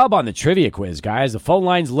good job on the trivia quiz, guys. The phone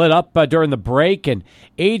lines lit up during the break. And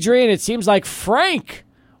Adrian, it seems like Frank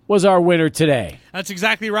was our winner today. That's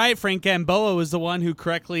exactly right. Frank Gamboa was the one who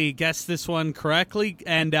correctly guessed this one correctly.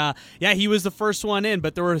 And, he was the first one in,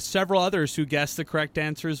 but there were several others who guessed the correct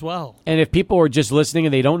answer as well. And if people are just listening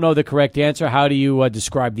and they don't know the correct answer, how do you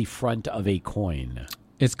describe the front of a coin?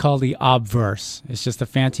 It's called the obverse. It's just a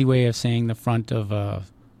fancy way of saying the front of a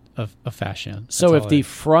fashion. So if the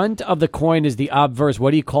front of the coin is the obverse,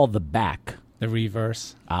 what do you call the back? The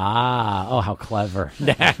reverse. How clever.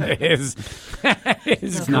 That is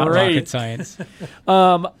it's great. Not rocket science.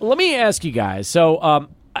 Let me ask you guys. So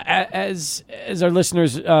as our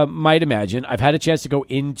listeners might imagine, I've had a chance to go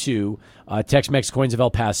into Tex-Mex Coins of El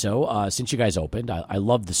Paso since you guys opened. I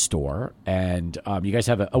love the store, and you guys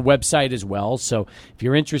have a website as well. So if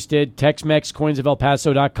you're interested,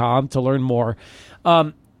 TexMexCoinsofElPaso.com to learn more.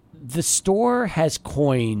 The store has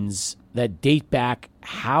coins that date back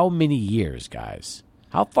how many years, guys?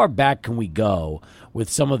 How far back can we go with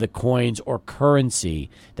some of the coins or currency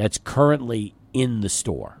that's currently in the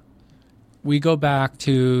store? We go back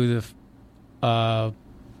to the 100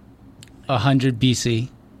 BC.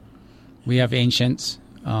 We have ancients.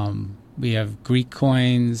 We have Greek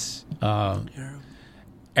coins,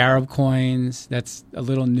 Arab coins. That's a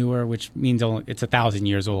little newer, which means it's 1,000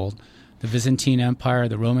 years old. The Byzantine Empire,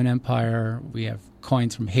 the Roman Empire. We have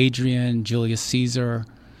coins from Hadrian, Julius Caesar.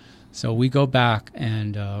 So we go back,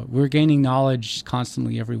 and we're gaining knowledge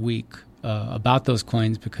constantly every week about those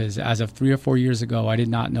coins, because as of 3 or 4 years ago, I did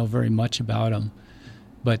not know very much about them.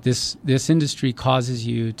 But this industry causes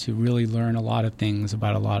you to really learn a lot of things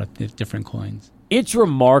about a lot of different coins. It's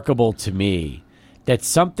remarkable to me that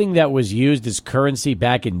something that was used as currency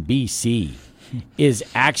back in BC is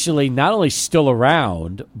actually not only still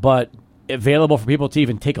around, but available for people to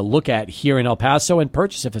even take a look at here in El Paso and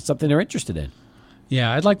purchase if it's something they're interested in.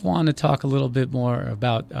 Yeah, I'd like Juan to talk a little bit more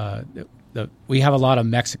about we have a lot of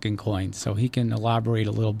Mexican coins, so he can elaborate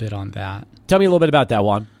a little bit on that. Tell me a little bit about that,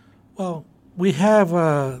 Juan. Well, we have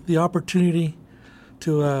the opportunity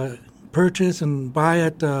to purchase and buy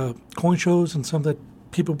at coin shows and some that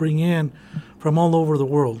people bring in from all over the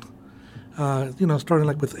world. Starting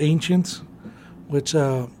like with ancients, which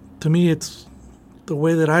to me it's the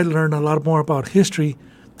way that I learned a lot more about history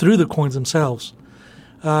through the coins themselves.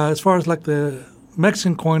 As far as like the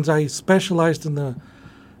Mexican coins, I specialized in the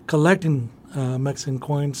collecting Mexican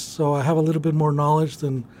coins, so I have a little bit more knowledge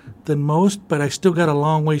than most, but I still got a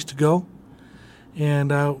long ways to go.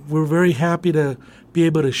 And we're very happy to be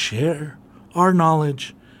able to share our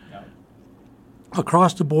knowledge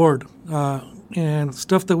across the board. And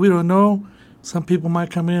stuff that we don't know, some people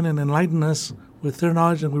might come in and enlighten us with their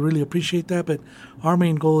knowledge, and we really appreciate that. But our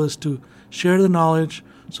main goal is to share the knowledge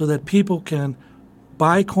so that people can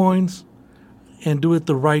buy coins and do it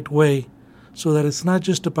the right way, so that it's not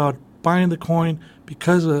just about buying the coin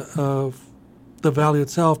because of the value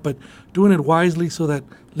itself, but doing it wisely so that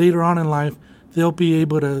later on in life they'll be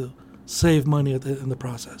able to save money in the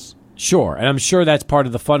process. Sure, and I'm sure that's part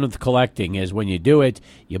of the fun of collecting is when you do it,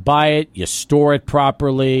 you buy it, you store it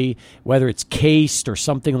properly, whether it's cased or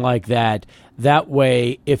something like that. That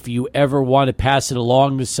way, if you ever want to pass it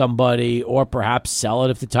along to somebody or perhaps sell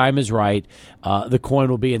it if the time is right, the coin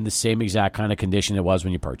will be in the same exact kind of condition it was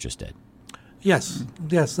when you purchased it. Yes,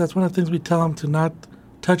 that's one of the things we tell them, to not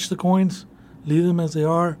touch the coins, leave them as they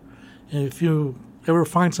are. And if you ever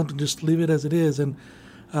find something, just leave it as it is. And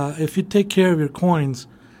if you take care of your coins,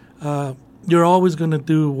 you're always going to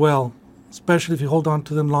do well, especially if you hold on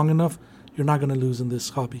to them long enough. You're not going to lose in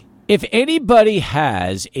this hobby. If anybody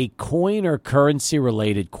has a coin or currency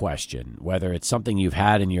related question, whether it's something you've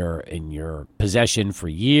had in your possession for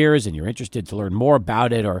years and you're interested to learn more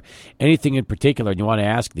about it, or anything in particular and you want to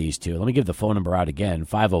ask these two, let me give the phone number out again,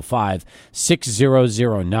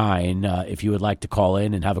 505-6009, if you would like to call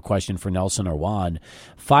in and have a question for Nelson or Juan,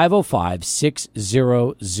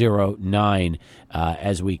 505-6009,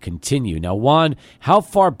 as we continue. Now, Juan, how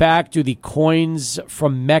far back do the coins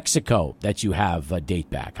from Mexico that you have date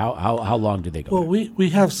back? How long do they go? Well,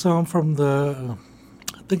 we have some from the,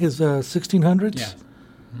 I think it's 1600s. Yeah.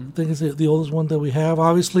 I think it's the oldest one that we have.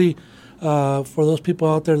 Obviously, for those people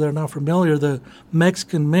out there that are not familiar, the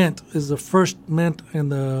Mexican mint is the first mint in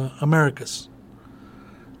the Americas.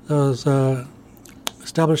 It was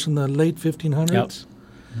established in the late 1500s.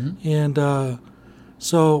 Yep. And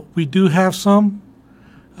so we do have some.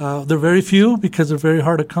 They're very few because they're very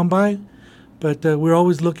hard to come by. But we're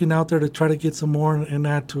always looking out there to try to get some more and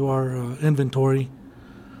add to our inventory.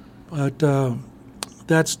 But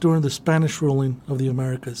that's during the Spanish ruling of the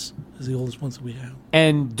Americas, is the oldest ones that we have.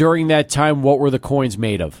 And during that time, what were the coins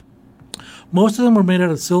made of? Most of them were made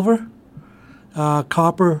out of silver.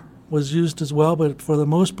 Copper was used as well, but for the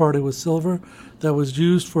most part, it was silver that was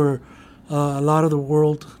used for a lot of the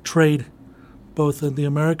world trade, both in the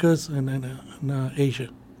Americas and Asia.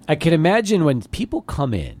 I can imagine when people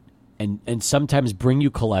come in and sometimes bring you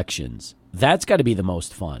collections, that's got to be the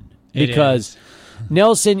most fun. Because,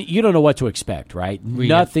 Nelson, you don't know what to expect, right?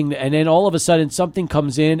 Nothing. And then all of a sudden, something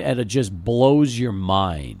comes in and it just blows your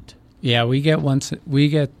mind. Yeah, we get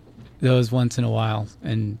those once in a while.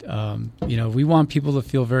 And, we want people to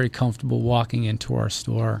feel very comfortable walking into our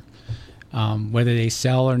store. Whether they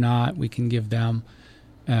sell or not, we can give them,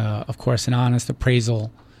 of course, an honest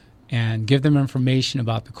appraisal and give them information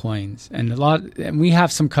about the coins. And we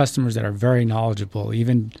have some customers that are very knowledgeable,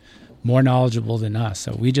 even more knowledgeable than us.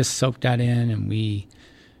 So we just soak that in, and we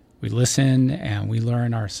listen and we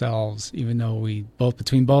learn ourselves, even though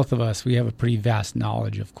between both of us, we have a pretty vast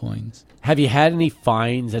knowledge of coins. Have you had any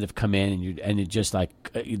finds that have come in and it's just like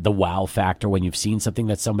the wow factor when you've seen something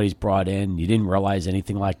that somebody's brought in, you didn't realize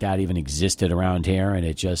anything like that even existed around here, and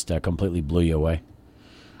it just completely blew you away?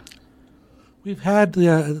 We've had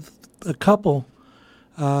a couple.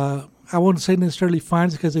 I wouldn't say necessarily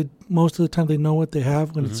finds, because most of the time they know what they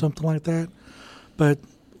have when it's something like that. But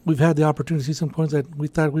we've had the opportunity to see some coins that we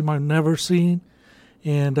thought we might never seen.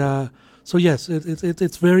 And so, yes,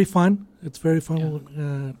 it's very fun. It's very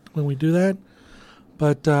fun when we do that.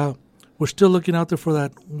 But we're still looking out there for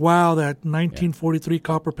that 1943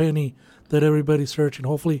 copper penny that everybody's searching.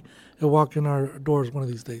 Hopefully it'll walk in our doors one of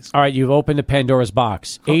these days. All right, you've opened the Pandora's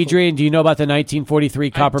box. Adrian, do you know about the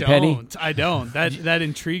 1943 copper penny? I don't. That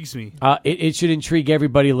intrigues me. It should intrigue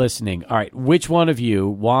everybody listening. All right, which one of you,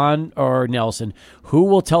 Juan or Nelson, who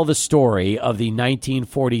will tell the story of the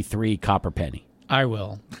 1943 copper penny? I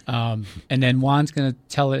will. And then Juan's going to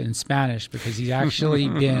tell it in Spanish, because he's actually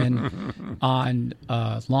been on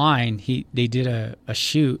line. They did a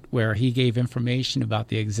shoot where he gave information about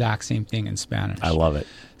the exact same thing in Spanish. I love it.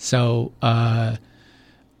 So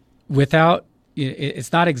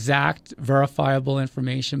it's not exact verifiable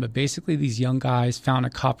information, but basically these young guys found a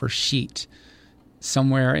copper sheet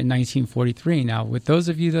somewhere in 1943. Now, with those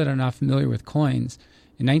of you that are not familiar with coins,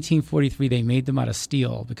 in 1943 they made them out of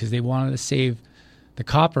steel because they wanted to save the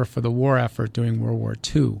copper for the war effort during World War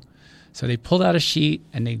II. So they pulled out a sheet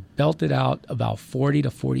and they belted out about 40 to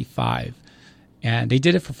 45. And they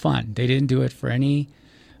did it for fun. They didn't do it for any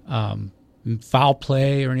foul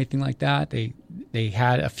play or anything like that. They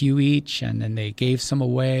had a few each, and then they gave some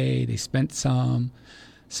away. They spent some.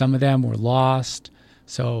 Some of them were lost.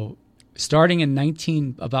 So starting in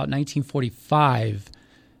about 1945,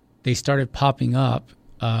 they started popping up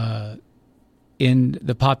in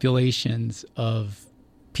the populations of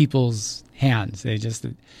people's hands. They just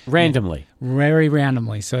randomly, very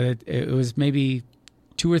randomly. So it was maybe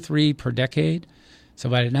 2 or 3 per decade. So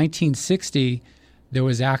by 1960, there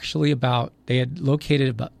was actually they had located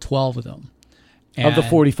about 12 of them. Of the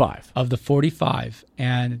 45. Of the 45.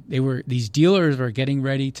 And these dealers were getting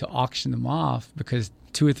ready to auction them off because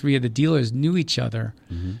 2 or 3 of the dealers knew each other,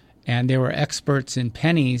 and they were experts in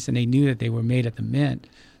pennies, and they knew that they were made at the mint.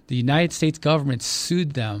 The United States government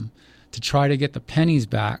sued them to try to get the pennies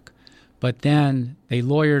back, but then they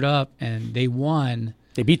lawyered up and they won.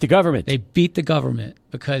 They beat the government. They beat the government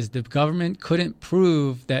because the government couldn't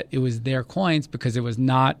prove that it was their coins because it was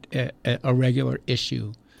not a regular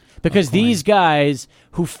issue. Because these guys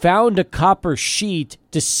who found a copper sheet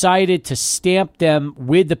decided to stamp them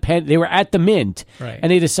with the pen. They were at the mint, right,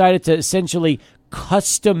 and they decided to essentially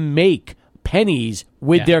custom make pennies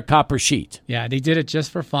with their copper sheet. Yeah, they did it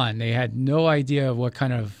just for fun. They had no idea what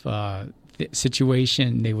kind of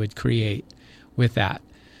situation they would create with that.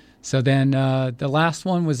 So then the last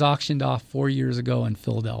one was auctioned off 4 years ago in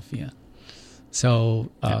Philadelphia.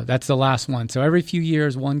 So that's the last one. So every few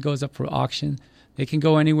years, one goes up for auction. They can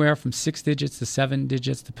go anywhere from 6 digits to 7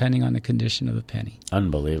 digits, depending on the condition of the penny.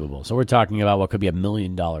 Unbelievable. So we're talking about what could be $1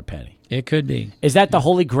 million penny. It could be. Is that the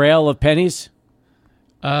holy grail of pennies?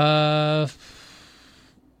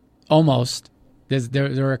 Almost.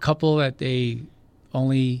 There are a couple that they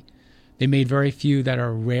made very few that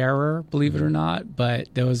are rarer, believe it or not,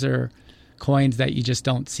 but those are coins that you just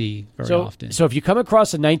don't see very often. So if you come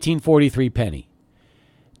across a 1943 penny,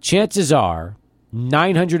 chances are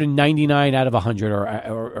 999 out of 100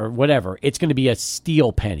 or whatever, it's going to be a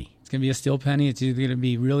steel penny. It's going to be a steel penny. It's either going to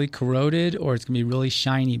be really corroded or it's going to be really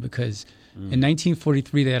shiny because in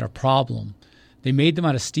 1943 they had a problem. They made them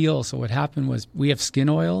out of steel, so what happened was we have skin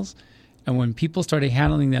oils, and when people started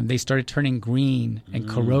handling them, they started turning green and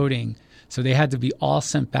corroding. So they had to be all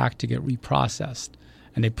sent back to get reprocessed.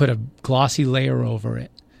 And they put a glossy layer over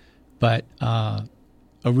it. But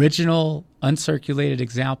original uncirculated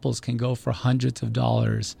examples can go for hundreds of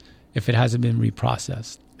dollars if it hasn't been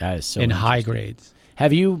reprocessed. That is so in high grades.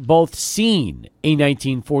 Have you both seen a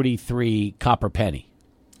 1943 copper penny?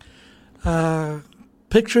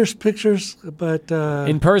 Pictures, but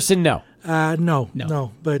in person, no.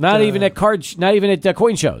 No. But not even at not even at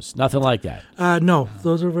coin shows, nothing like that. No,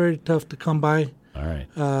 those are very tough to come by. All right.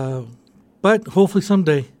 But hopefully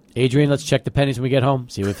someday. Adrian, let's check the pennies when we get home.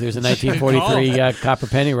 See if there's a 1943 copper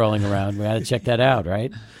penny rolling around. We got to check that out,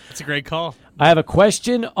 right? That's a great call. I have a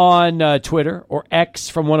question on Twitter or X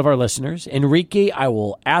from one of our listeners. Enrique, I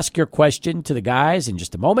will ask your question to the guys in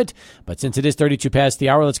just a moment. But since it is 32 past the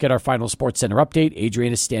hour, let's get our final Sports Center update.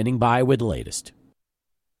 Adrian is standing by with the latest.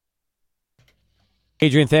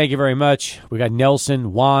 Adrian, thank you very much. We got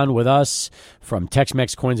Nelson Juan with us from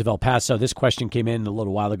Tex-Mex Coins of El Paso. This question came in a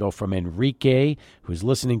little while ago from Enrique, who's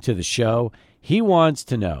listening to the show. He wants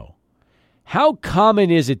to know, how common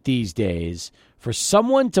is it these days for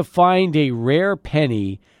someone to find a rare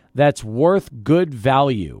penny that's worth good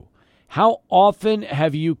value? How often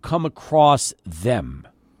have you come across them?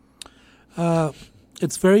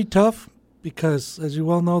 It's very tough because, as you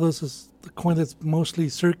well know, this is the coin that's mostly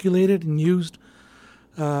circulated and used.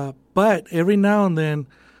 But every now and then,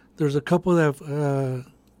 there's a couple that have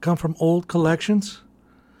come from old collections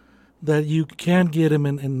that you can get them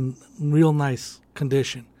in real nice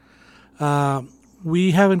condition.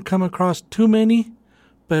 We haven't come across too many,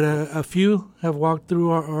 but a few have walked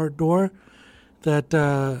through our door that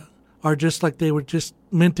are just like they were just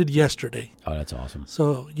minted yesterday. Oh, that's awesome.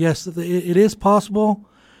 So, yes, it is possible,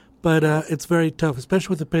 but it's very tough,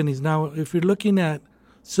 especially with the pennies. Now, if you're looking at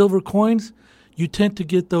silver coins, you tend to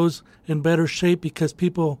get those in better shape because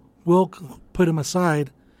people will put them aside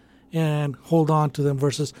and hold on to them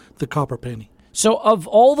versus the copper penny. So of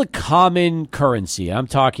all the common currency, I'm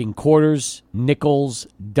talking quarters, nickels,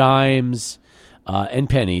 dimes, and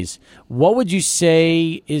pennies, what would you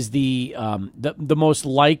say is the most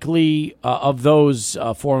likely of those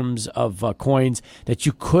forms of coins that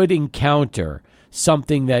you could encounter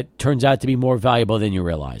something that turns out to be more valuable than you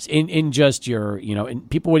realize in just your, and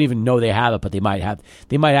people wouldn't even know they have it, but they might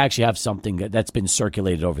actually have something that's been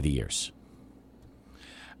circulated over the years?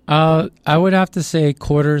 I would have to say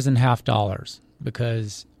quarters and half dollars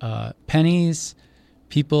because pennies,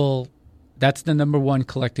 that's the number one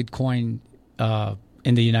collected coin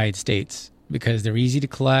in the United States because they're easy to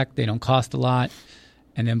collect, they don't cost a lot,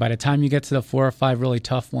 and then by the time you get to the 4 or 5 really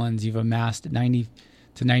tough ones, you've amassed 90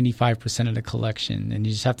 to 95% of the collection, and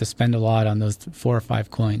you just have to spend a lot on those 4 or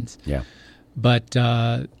 5 coins. Yeah. But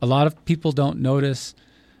a lot of people don't notice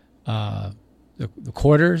the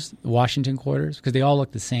quarters, the Washington quarters, because they all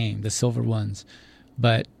look the same, the silver ones.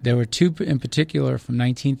 But there were 2 in particular from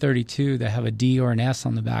 1932 that have a D or an S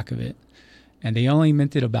on the back of it, and they only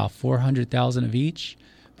minted about 400,000 of each.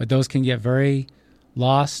 But those can get very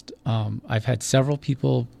lost. I've had several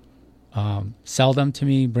people sell them to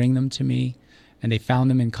me, bring them to me, and they found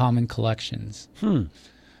them in common collections.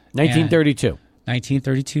 1932.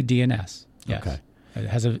 1932 DNS. Yes. Okay. It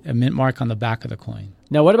has a mint mark on the back of the coin.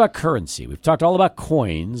 Now, what about currency? We've talked all about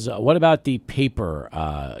coins. What about the paper,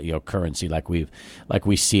 currency like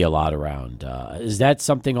we see a lot around? Is that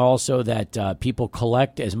something also that people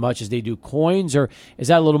collect as much as they do coins, or is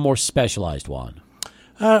that a little more specialized, Juan?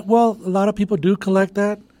 Well, a lot of people do collect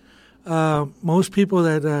that. Most people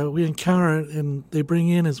that we encounter and they bring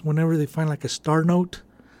in is whenever they find like a star note,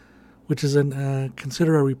 which is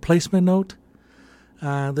considered a replacement note.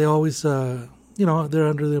 They always, they're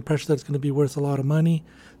under the impression that it's going to be worth a lot of money,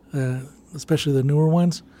 especially the newer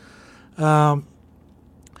ones.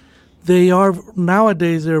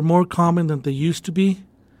 Nowadays, they're more common than they used to be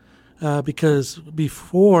because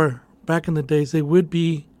before, back in the days, they would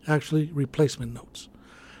be actually replacement notes.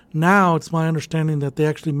 Now it's my understanding that they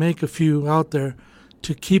actually make a few out there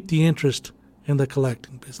to keep the interest in the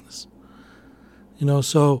collecting business.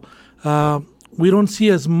 So we don't see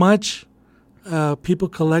as much people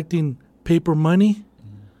collecting paper money,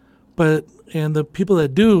 and the people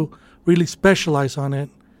that do really specialize on it,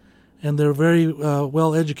 and they're very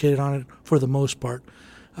well educated on it for the most part.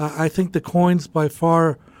 I think the coins by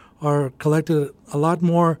far are collected a lot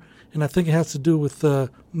more, and I think it has to do with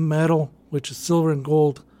the metal, which is silver and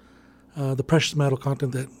gold, the precious metal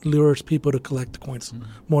content that lures people to collect the coins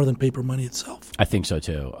more than paper money itself. I think so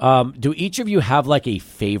too. Do each of you have like a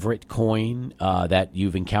favorite coin that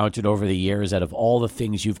you've encountered over the years? Out of all the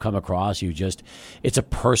things you've come across, it's a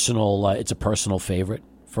personal favorite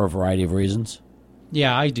for a variety of reasons.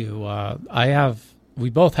 Yeah, I do. I have we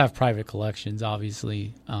both have private collections,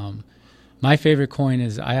 obviously. My favorite coin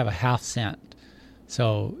is I have a half cent.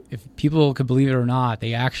 So if people could believe it or not,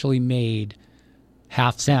 they actually made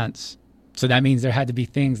half cents. So that means there had to be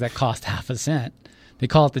things that cost half a cent. They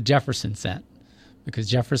call it the Jefferson cent because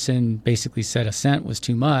Jefferson basically said a cent was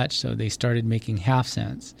too much, so they started making half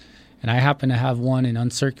cents. And I happen to have one in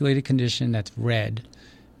uncirculated condition that's red,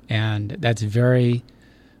 and that's very,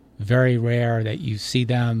 very rare that you see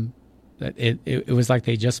them. It was like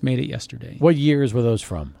they just made it yesterday. What years were those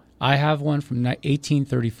from? I have one from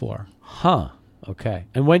 1834. Huh. Okay.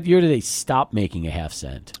 And what year did they stop making a half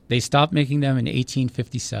cent? They stopped making them in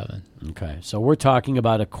 1857. Okay. So we're talking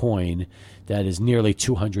about a coin that is nearly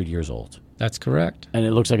 200 years old. That's correct. And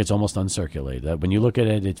it looks like it's almost uncirculated. When you look at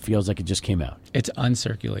it, it feels like it just came out. It's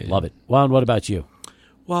uncirculated. Love it. Juan, what about you?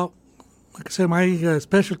 Well, like I said, my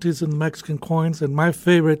specialty is in Mexican coins, and my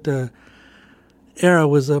favorite era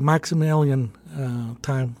was Maximilian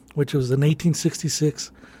time, which was in 1866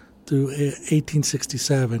 to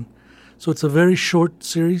 1867. So it's a very short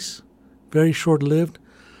series, very short-lived,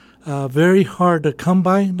 very hard to come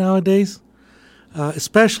by nowadays,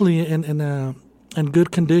 especially in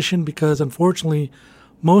good condition because, unfortunately,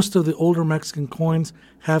 most of the older Mexican coins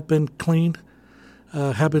have been cleaned,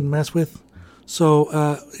 have been messed with.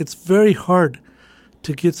 So it's very hard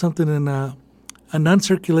to get something in an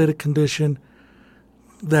uncirculated condition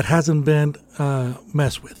that hasn't been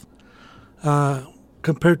messed with.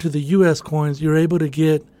 Compared to the U.S. coins, you're able to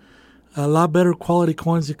get a lot better quality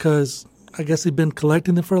coins because I guess they've been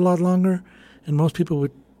collecting them for a lot longer, and most people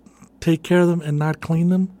would take care of them and not clean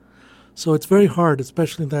them. So it's very hard,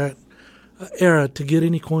 especially in that era, to get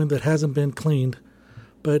any coin that hasn't been cleaned.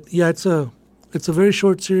 But yeah, it's a very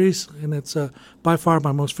short series, and it's by far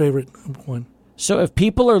my most favorite one. So if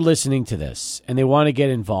people are listening to this and they want to get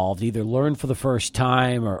involved, either learn for the first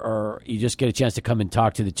time or you just get a chance to come and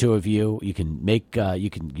talk to the two of you, you can make you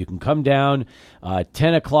can come down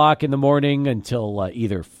 10 o'clock in the morning until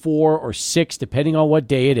either 4 or 6, depending on what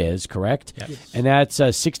day it is, correct? Yes. And that's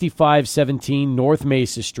 6517 North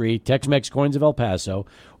Mesa Street, Tex-Mex Coins of El Paso.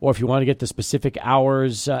 Or if you want to get the specific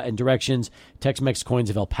hours and directions,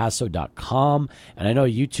 TexMexCoinsofElPaso.com. And I know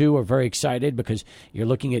you two are very excited because you're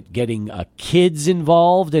looking at getting kids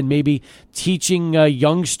involved and maybe teaching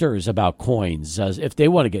youngsters about coins if they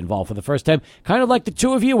want to get involved for the first time, kind of like the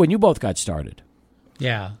two of you when you both got started.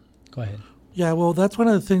 Yeah, go ahead. Yeah, well, that's one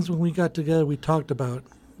of the things when we got together we talked about,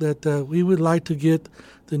 that we would like to get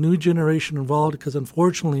the new generation involved because,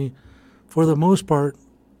 unfortunately, for the most part,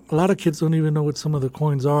 a lot of kids don't even know what some of the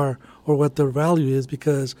coins are or what their value is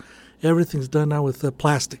because everything's done now with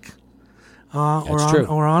plastic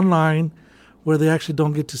or online where they actually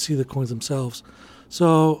don't get to see the coins themselves.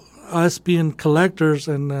 So us being collectors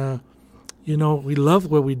and, we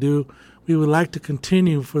love what we do, we would like to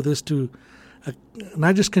continue for this to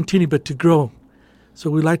not just continue but to grow. So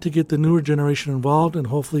we'd like to get the newer generation involved and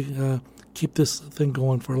hopefully keep this thing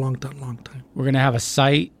going for a long time. We're going to have a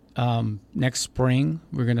site next spring.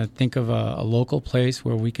 We're going to think of a local place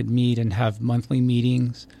where we could meet and have monthly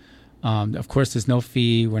meetings. Of course, there's no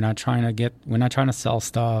fee. We're not trying to sell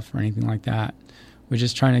stuff or anything like that. We're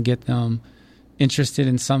just trying to get them interested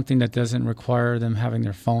in something that doesn't require them having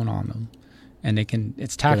their phone on them. And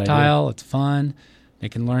it's tactile, it's fun. They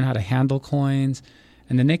can learn how to handle coins,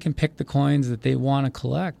 and then they can pick the coins that they want to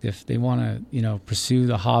collect if they want to, pursue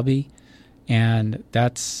the hobby. And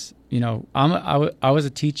that's, I was a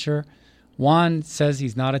teacher. Juan says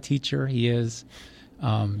he's not a teacher. He is.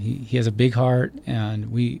 He has a big heart,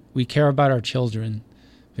 and we care about our children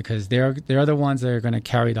because they're the ones that are going to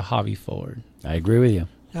carry the hobby forward. I agree with you.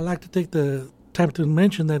 I'd like to take the time to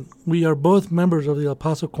mention that we are both members of the El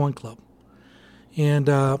Paso Coin Club. And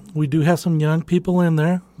we do have some young people in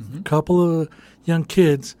there, a couple of young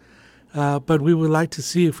kids, but we would like to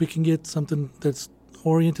see if we can get something that's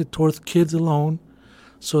oriented towards kids alone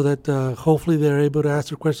so that hopefully they're able to ask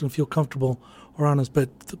their questions and feel comfortable around us. But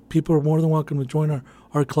people are more than welcome to join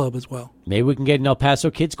our club as well. Maybe we can get an El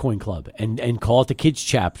Paso Kids Coin Club and call it the kids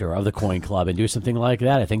chapter of the Coin Club and do something like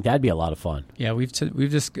that. I think that'd be a lot of fun. Yeah,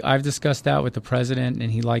 I've discussed that with the president,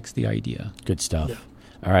 and he likes the idea. Good stuff. Yeah.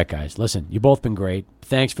 All right, guys, listen, you've both been great.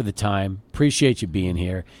 Thanks for the time. Appreciate you being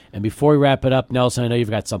here. And before we wrap it up, Nelson, I know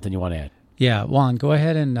you've got something you want to add. Yeah, Juan, go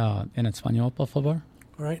ahead and en español, por favor.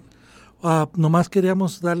 All right. Nomás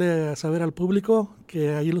queríamos darle a saber al público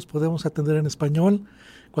que ahí los podemos atender en español.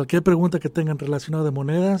 Cualquier pregunta que tengan relacionada de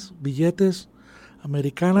monedas, billetes,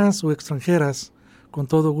 americanas o extranjeras, con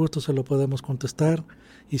todo gusto se lo podemos contestar.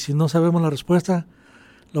 Y si no sabemos la respuesta,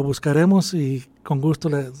 lo buscaremos y con gusto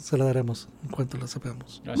se la daremos en cuanto la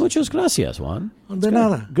sepamos. Muchas gracias, Juan. De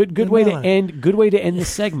nada. Good De way nada. to end. Good way to end the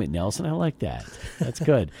segment, Nelson. I like that. That's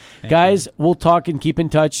good, guys. We'll talk and keep in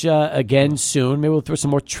touch again soon. Maybe we'll throw some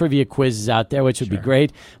more trivia quizzes out there, which would be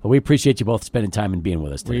great. But we appreciate you both spending time and being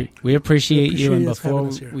with us today. We appreciate you, and us having before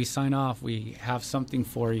us here. we sign off, we have something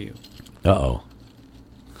for you. Uh-oh.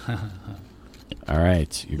 All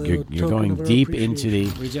right, you're going deep into the.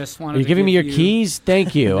 We just Are wanted you to giving me give your you- keys?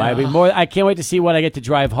 Thank you. I mean, I can't wait to see what I get to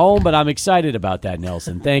drive home. But I'm excited about that,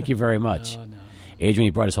 Nelson. Thank you very much. Adrian, he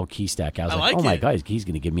brought his whole key stack out. I was I like oh my it. God, he's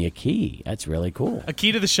going to give me a key. That's really cool. A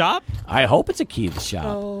key to the shop? I hope it's a key to the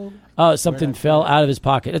shop. Oh, something fell out of his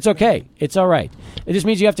pocket. It's okay. It's all right. It just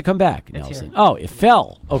means you have to come back, Nelson. here. Oh, it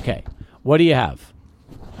fell. Okay. What do you have?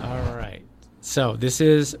 All right. So this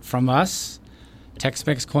is from us,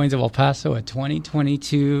 Tex-Mex Coins of El Paso, a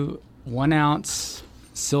 2022 1-ounce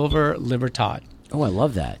silver Libertad. Oh, I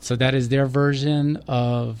love that. So that is their version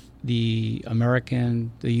of the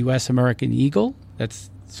U.S. American Eagle.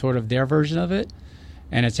 That's sort of their version of it.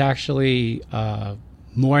 And it's actually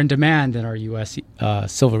more in demand than our U.S.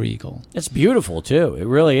 Silver Eagle. It's beautiful, too. It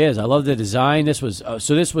really is. I love the design. This was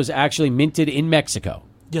actually minted in Mexico.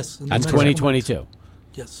 Yes. in the That's Mexican 2022.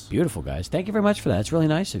 Yes. Beautiful, guys. Thank you very much for that. It's really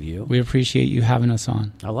nice of you. We appreciate you having us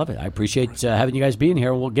on. I love it. I appreciate having you guys being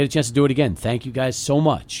here. We'll get a chance to do it again. Thank you guys so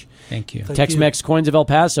much. Thank you. Thank Tex-Mex Coins of El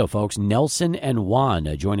Paso, folks. Nelson and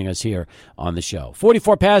Juan joining us here on the show.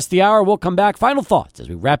 44 past the hour. We'll come back. Final thoughts as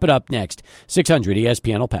we wrap it up next. 600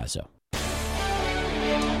 ESPN El Paso.